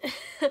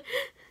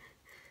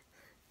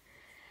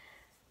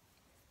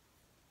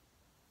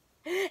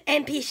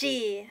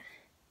 NPC.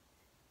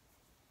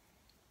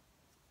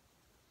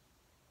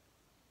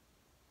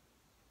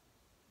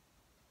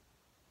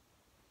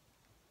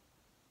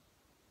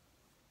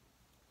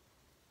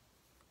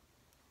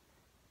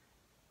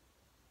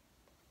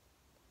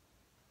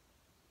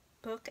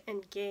 Book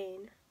and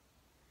gain.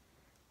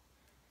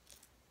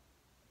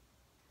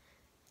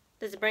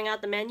 Does it bring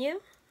out the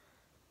menu?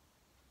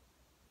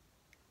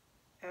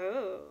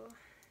 Oh.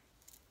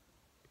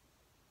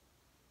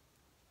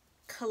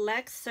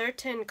 Collect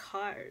certain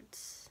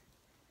cards.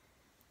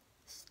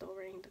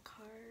 Storing the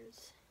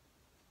cards.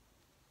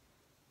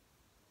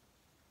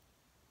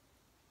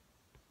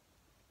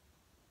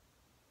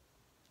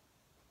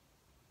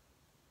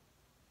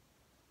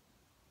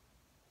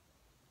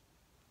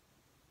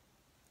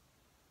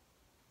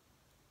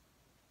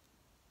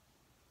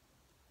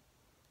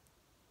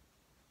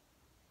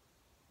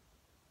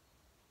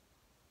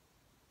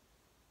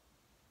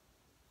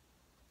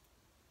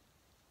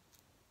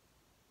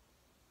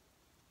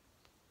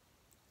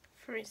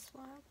 Free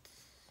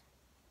slots.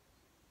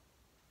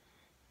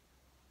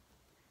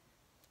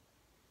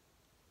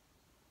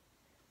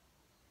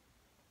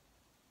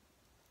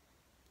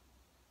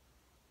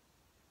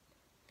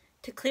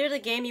 To clear the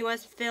game, you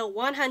must fill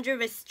 100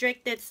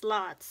 restricted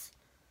slots.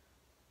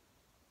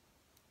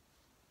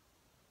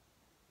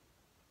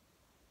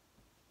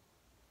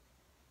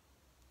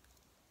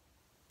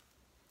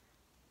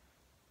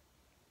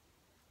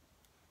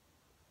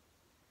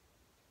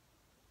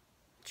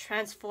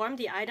 Transform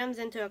the items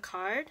into a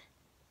card.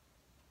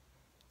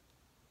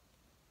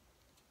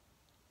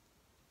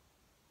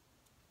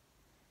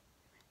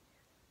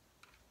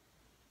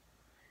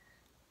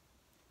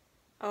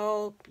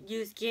 Oh,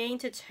 use gain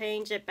to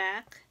change it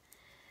back.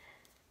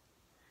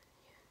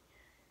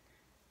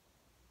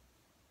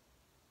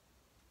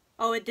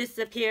 Oh, it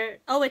disappeared.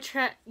 Oh,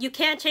 you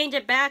can't change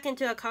it back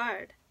into a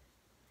card.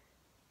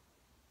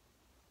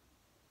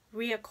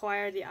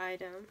 Reacquire the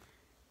item.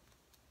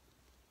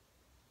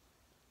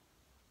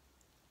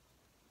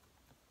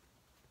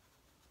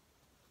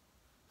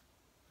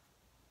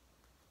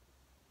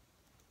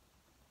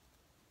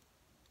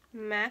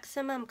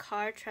 Maximum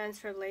card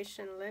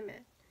transformation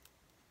limit.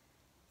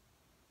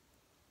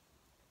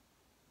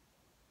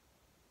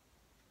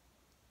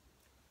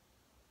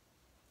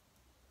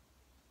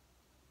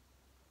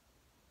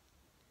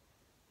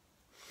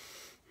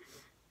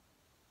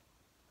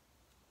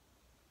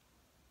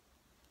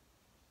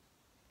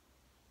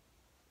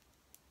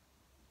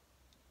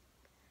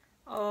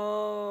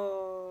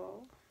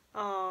 Oh.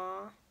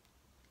 Aw.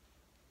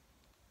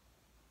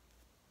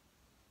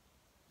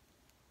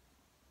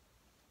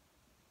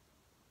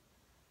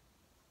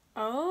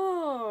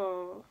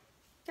 Oh.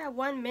 Got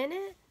 1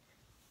 minute?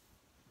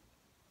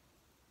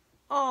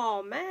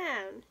 Oh,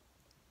 man.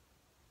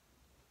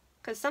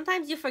 Because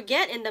sometimes you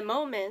forget in the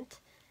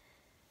moment.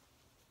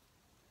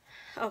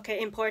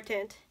 Okay,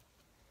 important.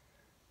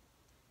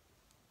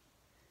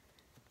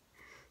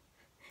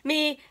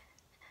 Me.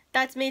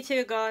 That's me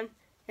too, gone.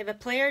 If a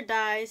player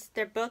dies,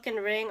 their book and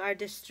ring are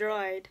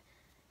destroyed,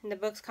 and the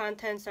book's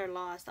contents are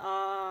lost.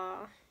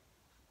 Ah.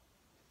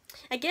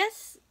 I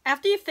guess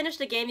after you finish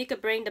the game, you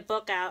could bring the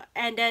book out,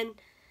 and then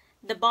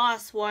the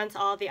boss wants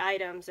all the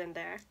items in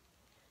there.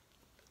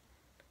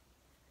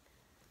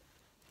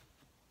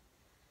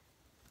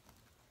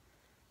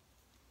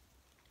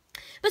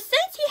 But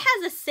since he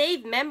has a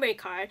saved memory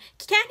card,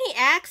 can't he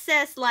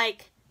access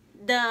like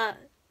the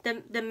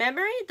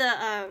memory,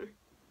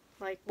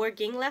 like where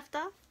Ging left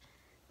off?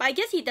 But I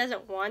guess he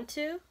doesn't want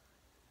to.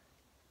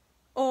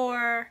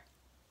 Or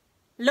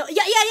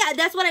yeah,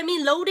 that's what I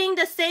mean, loading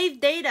the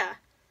saved data.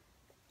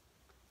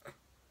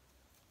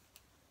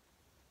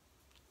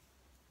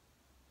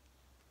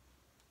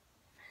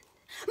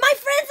 My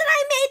friends and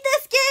I made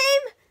this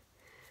game!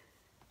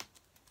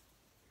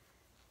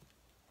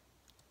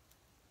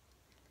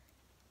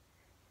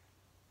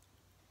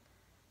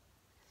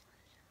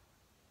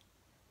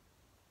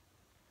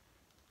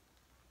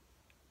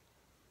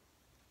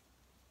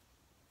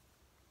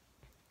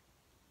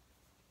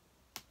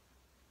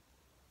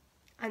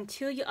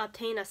 Until you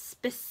obtain a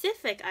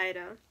specific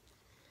item.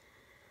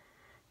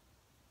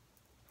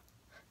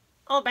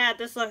 Oh man,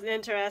 this looks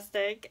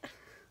interesting.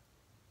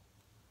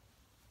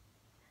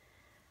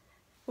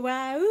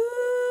 Wow.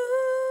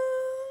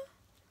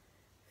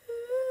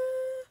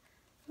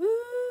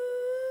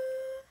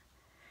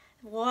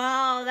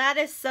 Wow, that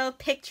is so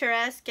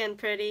picturesque and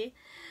pretty.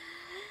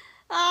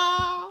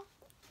 Oh.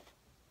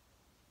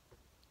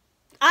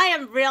 I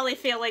am really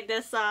feeling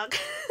this song.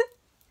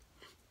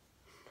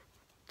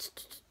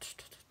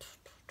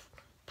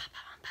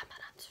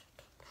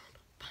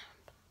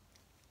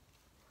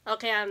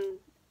 Okay,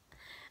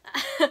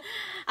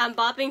 I'm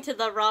bopping to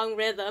the wrong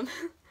rhythm.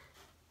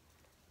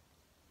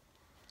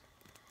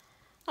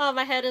 Oh,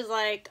 my head is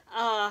like,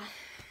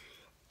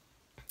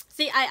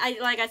 see, I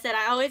like I said,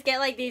 I always get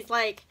like these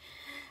like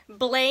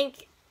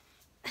blank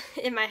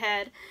in my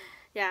head.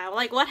 Yeah,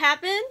 like what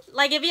happened?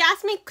 Like if you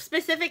ask me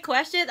specific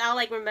questions, I'll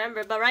like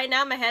remember, but right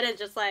now my head is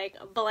just like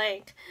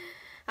blank.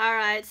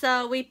 Alright,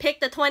 so we picked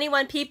the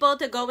 21 people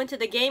to go into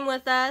the game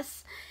with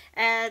us,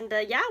 and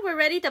yeah, we're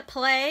ready to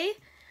play,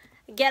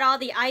 get all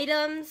the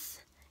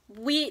items.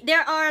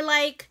 There are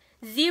like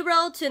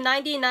 0 to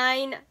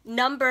 99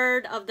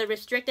 numbered of the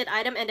restricted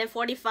item, and then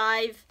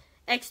 45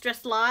 extra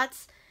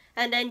slots,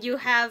 and then you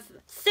have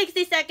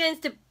 60 seconds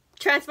to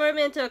transform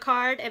it into a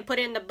card and put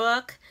it in the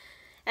book.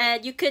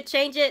 And you could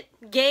change it,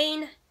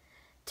 gain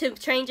to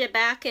change it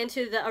back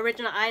into the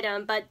original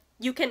item, but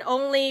you can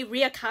only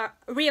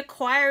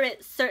reacquire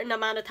it certain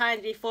amount of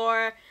times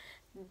before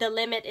the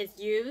limit is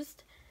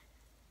used.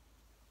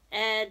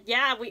 And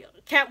yeah, we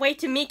can't wait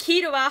to meet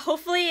Killua.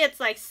 Hopefully it's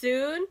like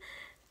soon.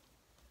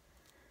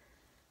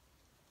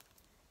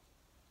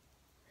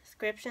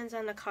 Descriptions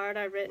on the card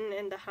are written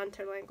in the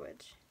hunter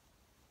language.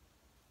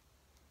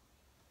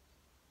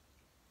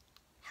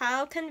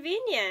 How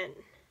convenient.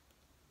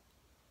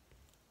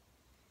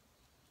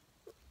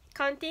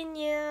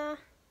 Continue.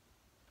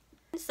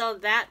 So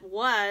that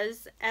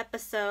was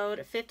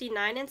episode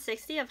 59 and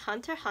 60 of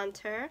Hunter x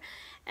Hunter,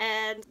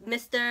 and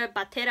Mr.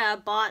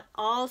 Batera bought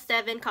all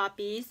 7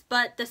 copies,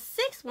 but the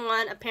 6th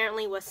one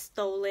apparently was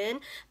stolen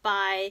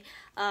by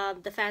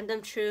the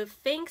fandom troop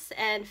Finks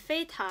and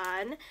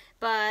Phaeton,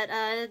 but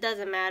it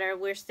doesn't matter,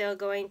 we're still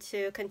going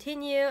to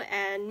continue,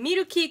 and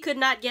Miruki could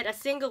not get a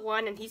single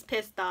one and he's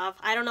pissed off.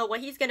 I don't know what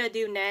he's gonna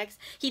do next.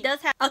 He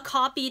does have a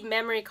copied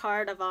memory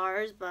card of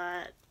ours,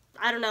 but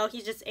I don't know,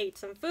 he just ate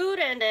some food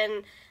and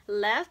then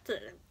left.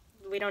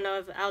 I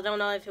don't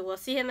know if we'll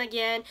see him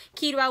again.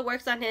 Killua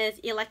works on his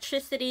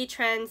electricity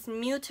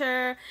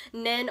transmuter.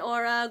 Nen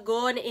Aura.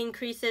 Gon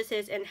increases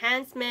his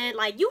enhancement.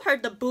 Like, you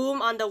heard the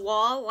boom on the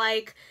wall.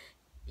 Like,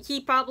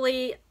 he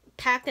probably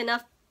packed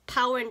enough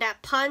power in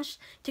that punch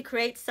to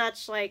create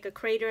such like a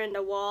crater in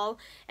the wall,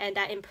 and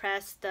that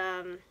impressed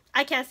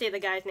I can't say the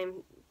guy's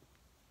name.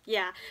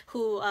 Yeah,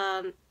 who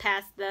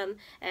passed them,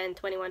 and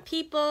 21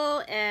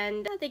 people,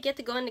 and they get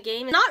to go in the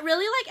game. Not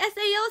really like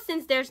SAO,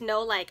 since there's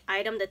no like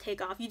item to take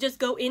off. You just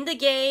go in the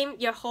game,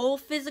 your whole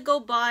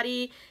physical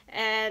body,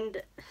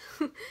 and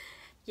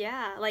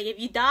yeah, like if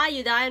you die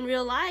in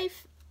real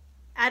life.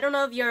 I don't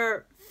know if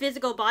your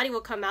physical body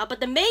will come out,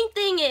 but the main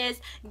thing is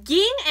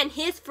Ging and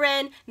his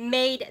friend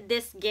made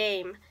this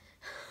game.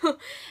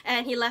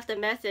 And he left a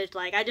message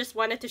like, I just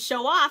wanted to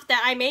show off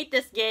that I made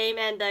this game,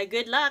 and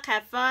good luck,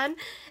 have fun,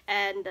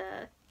 and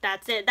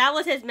that's it. That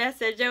was his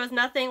message. There was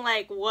nothing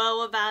like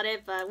whoa about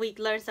it, but we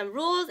learned some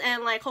rules,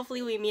 and like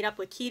hopefully we meet up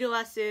with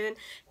Killua soon,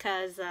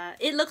 because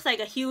it looks like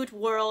a huge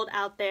world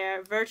out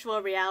there, virtual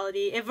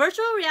reality. If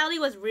virtual reality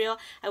was real,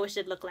 I wish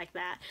it looked like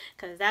that,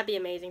 because that'd be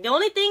amazing. The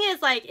only thing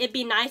is like, it'd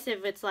be nice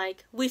if it's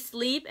like we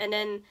sleep, and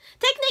then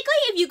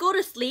technically if you go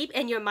to sleep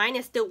and your mind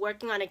is still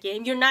working on a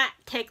game, you're not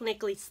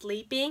technically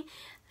sleeping.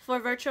 For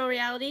virtual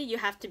reality, you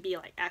have to be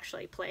like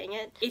actually playing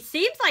it. It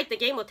seems like the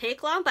game will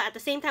take long, but at the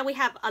same time we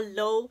have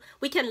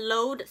we can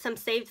load some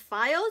saved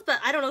files, but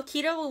I don't know,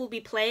 Killua will be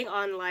playing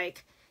on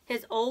like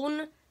his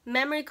own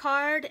memory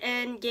card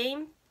and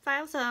game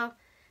file, so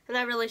I'm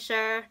not really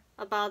sure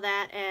about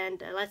that.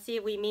 And let's see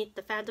if we meet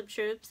the Phantom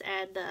Troops,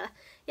 and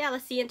yeah,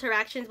 let's see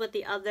interactions with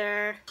the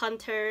other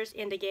hunters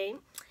in the game.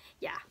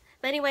 Yeah,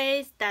 but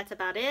anyways, that's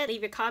about it.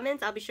 Leave your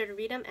comments, I'll be sure to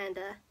read them, and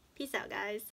peace out, guys.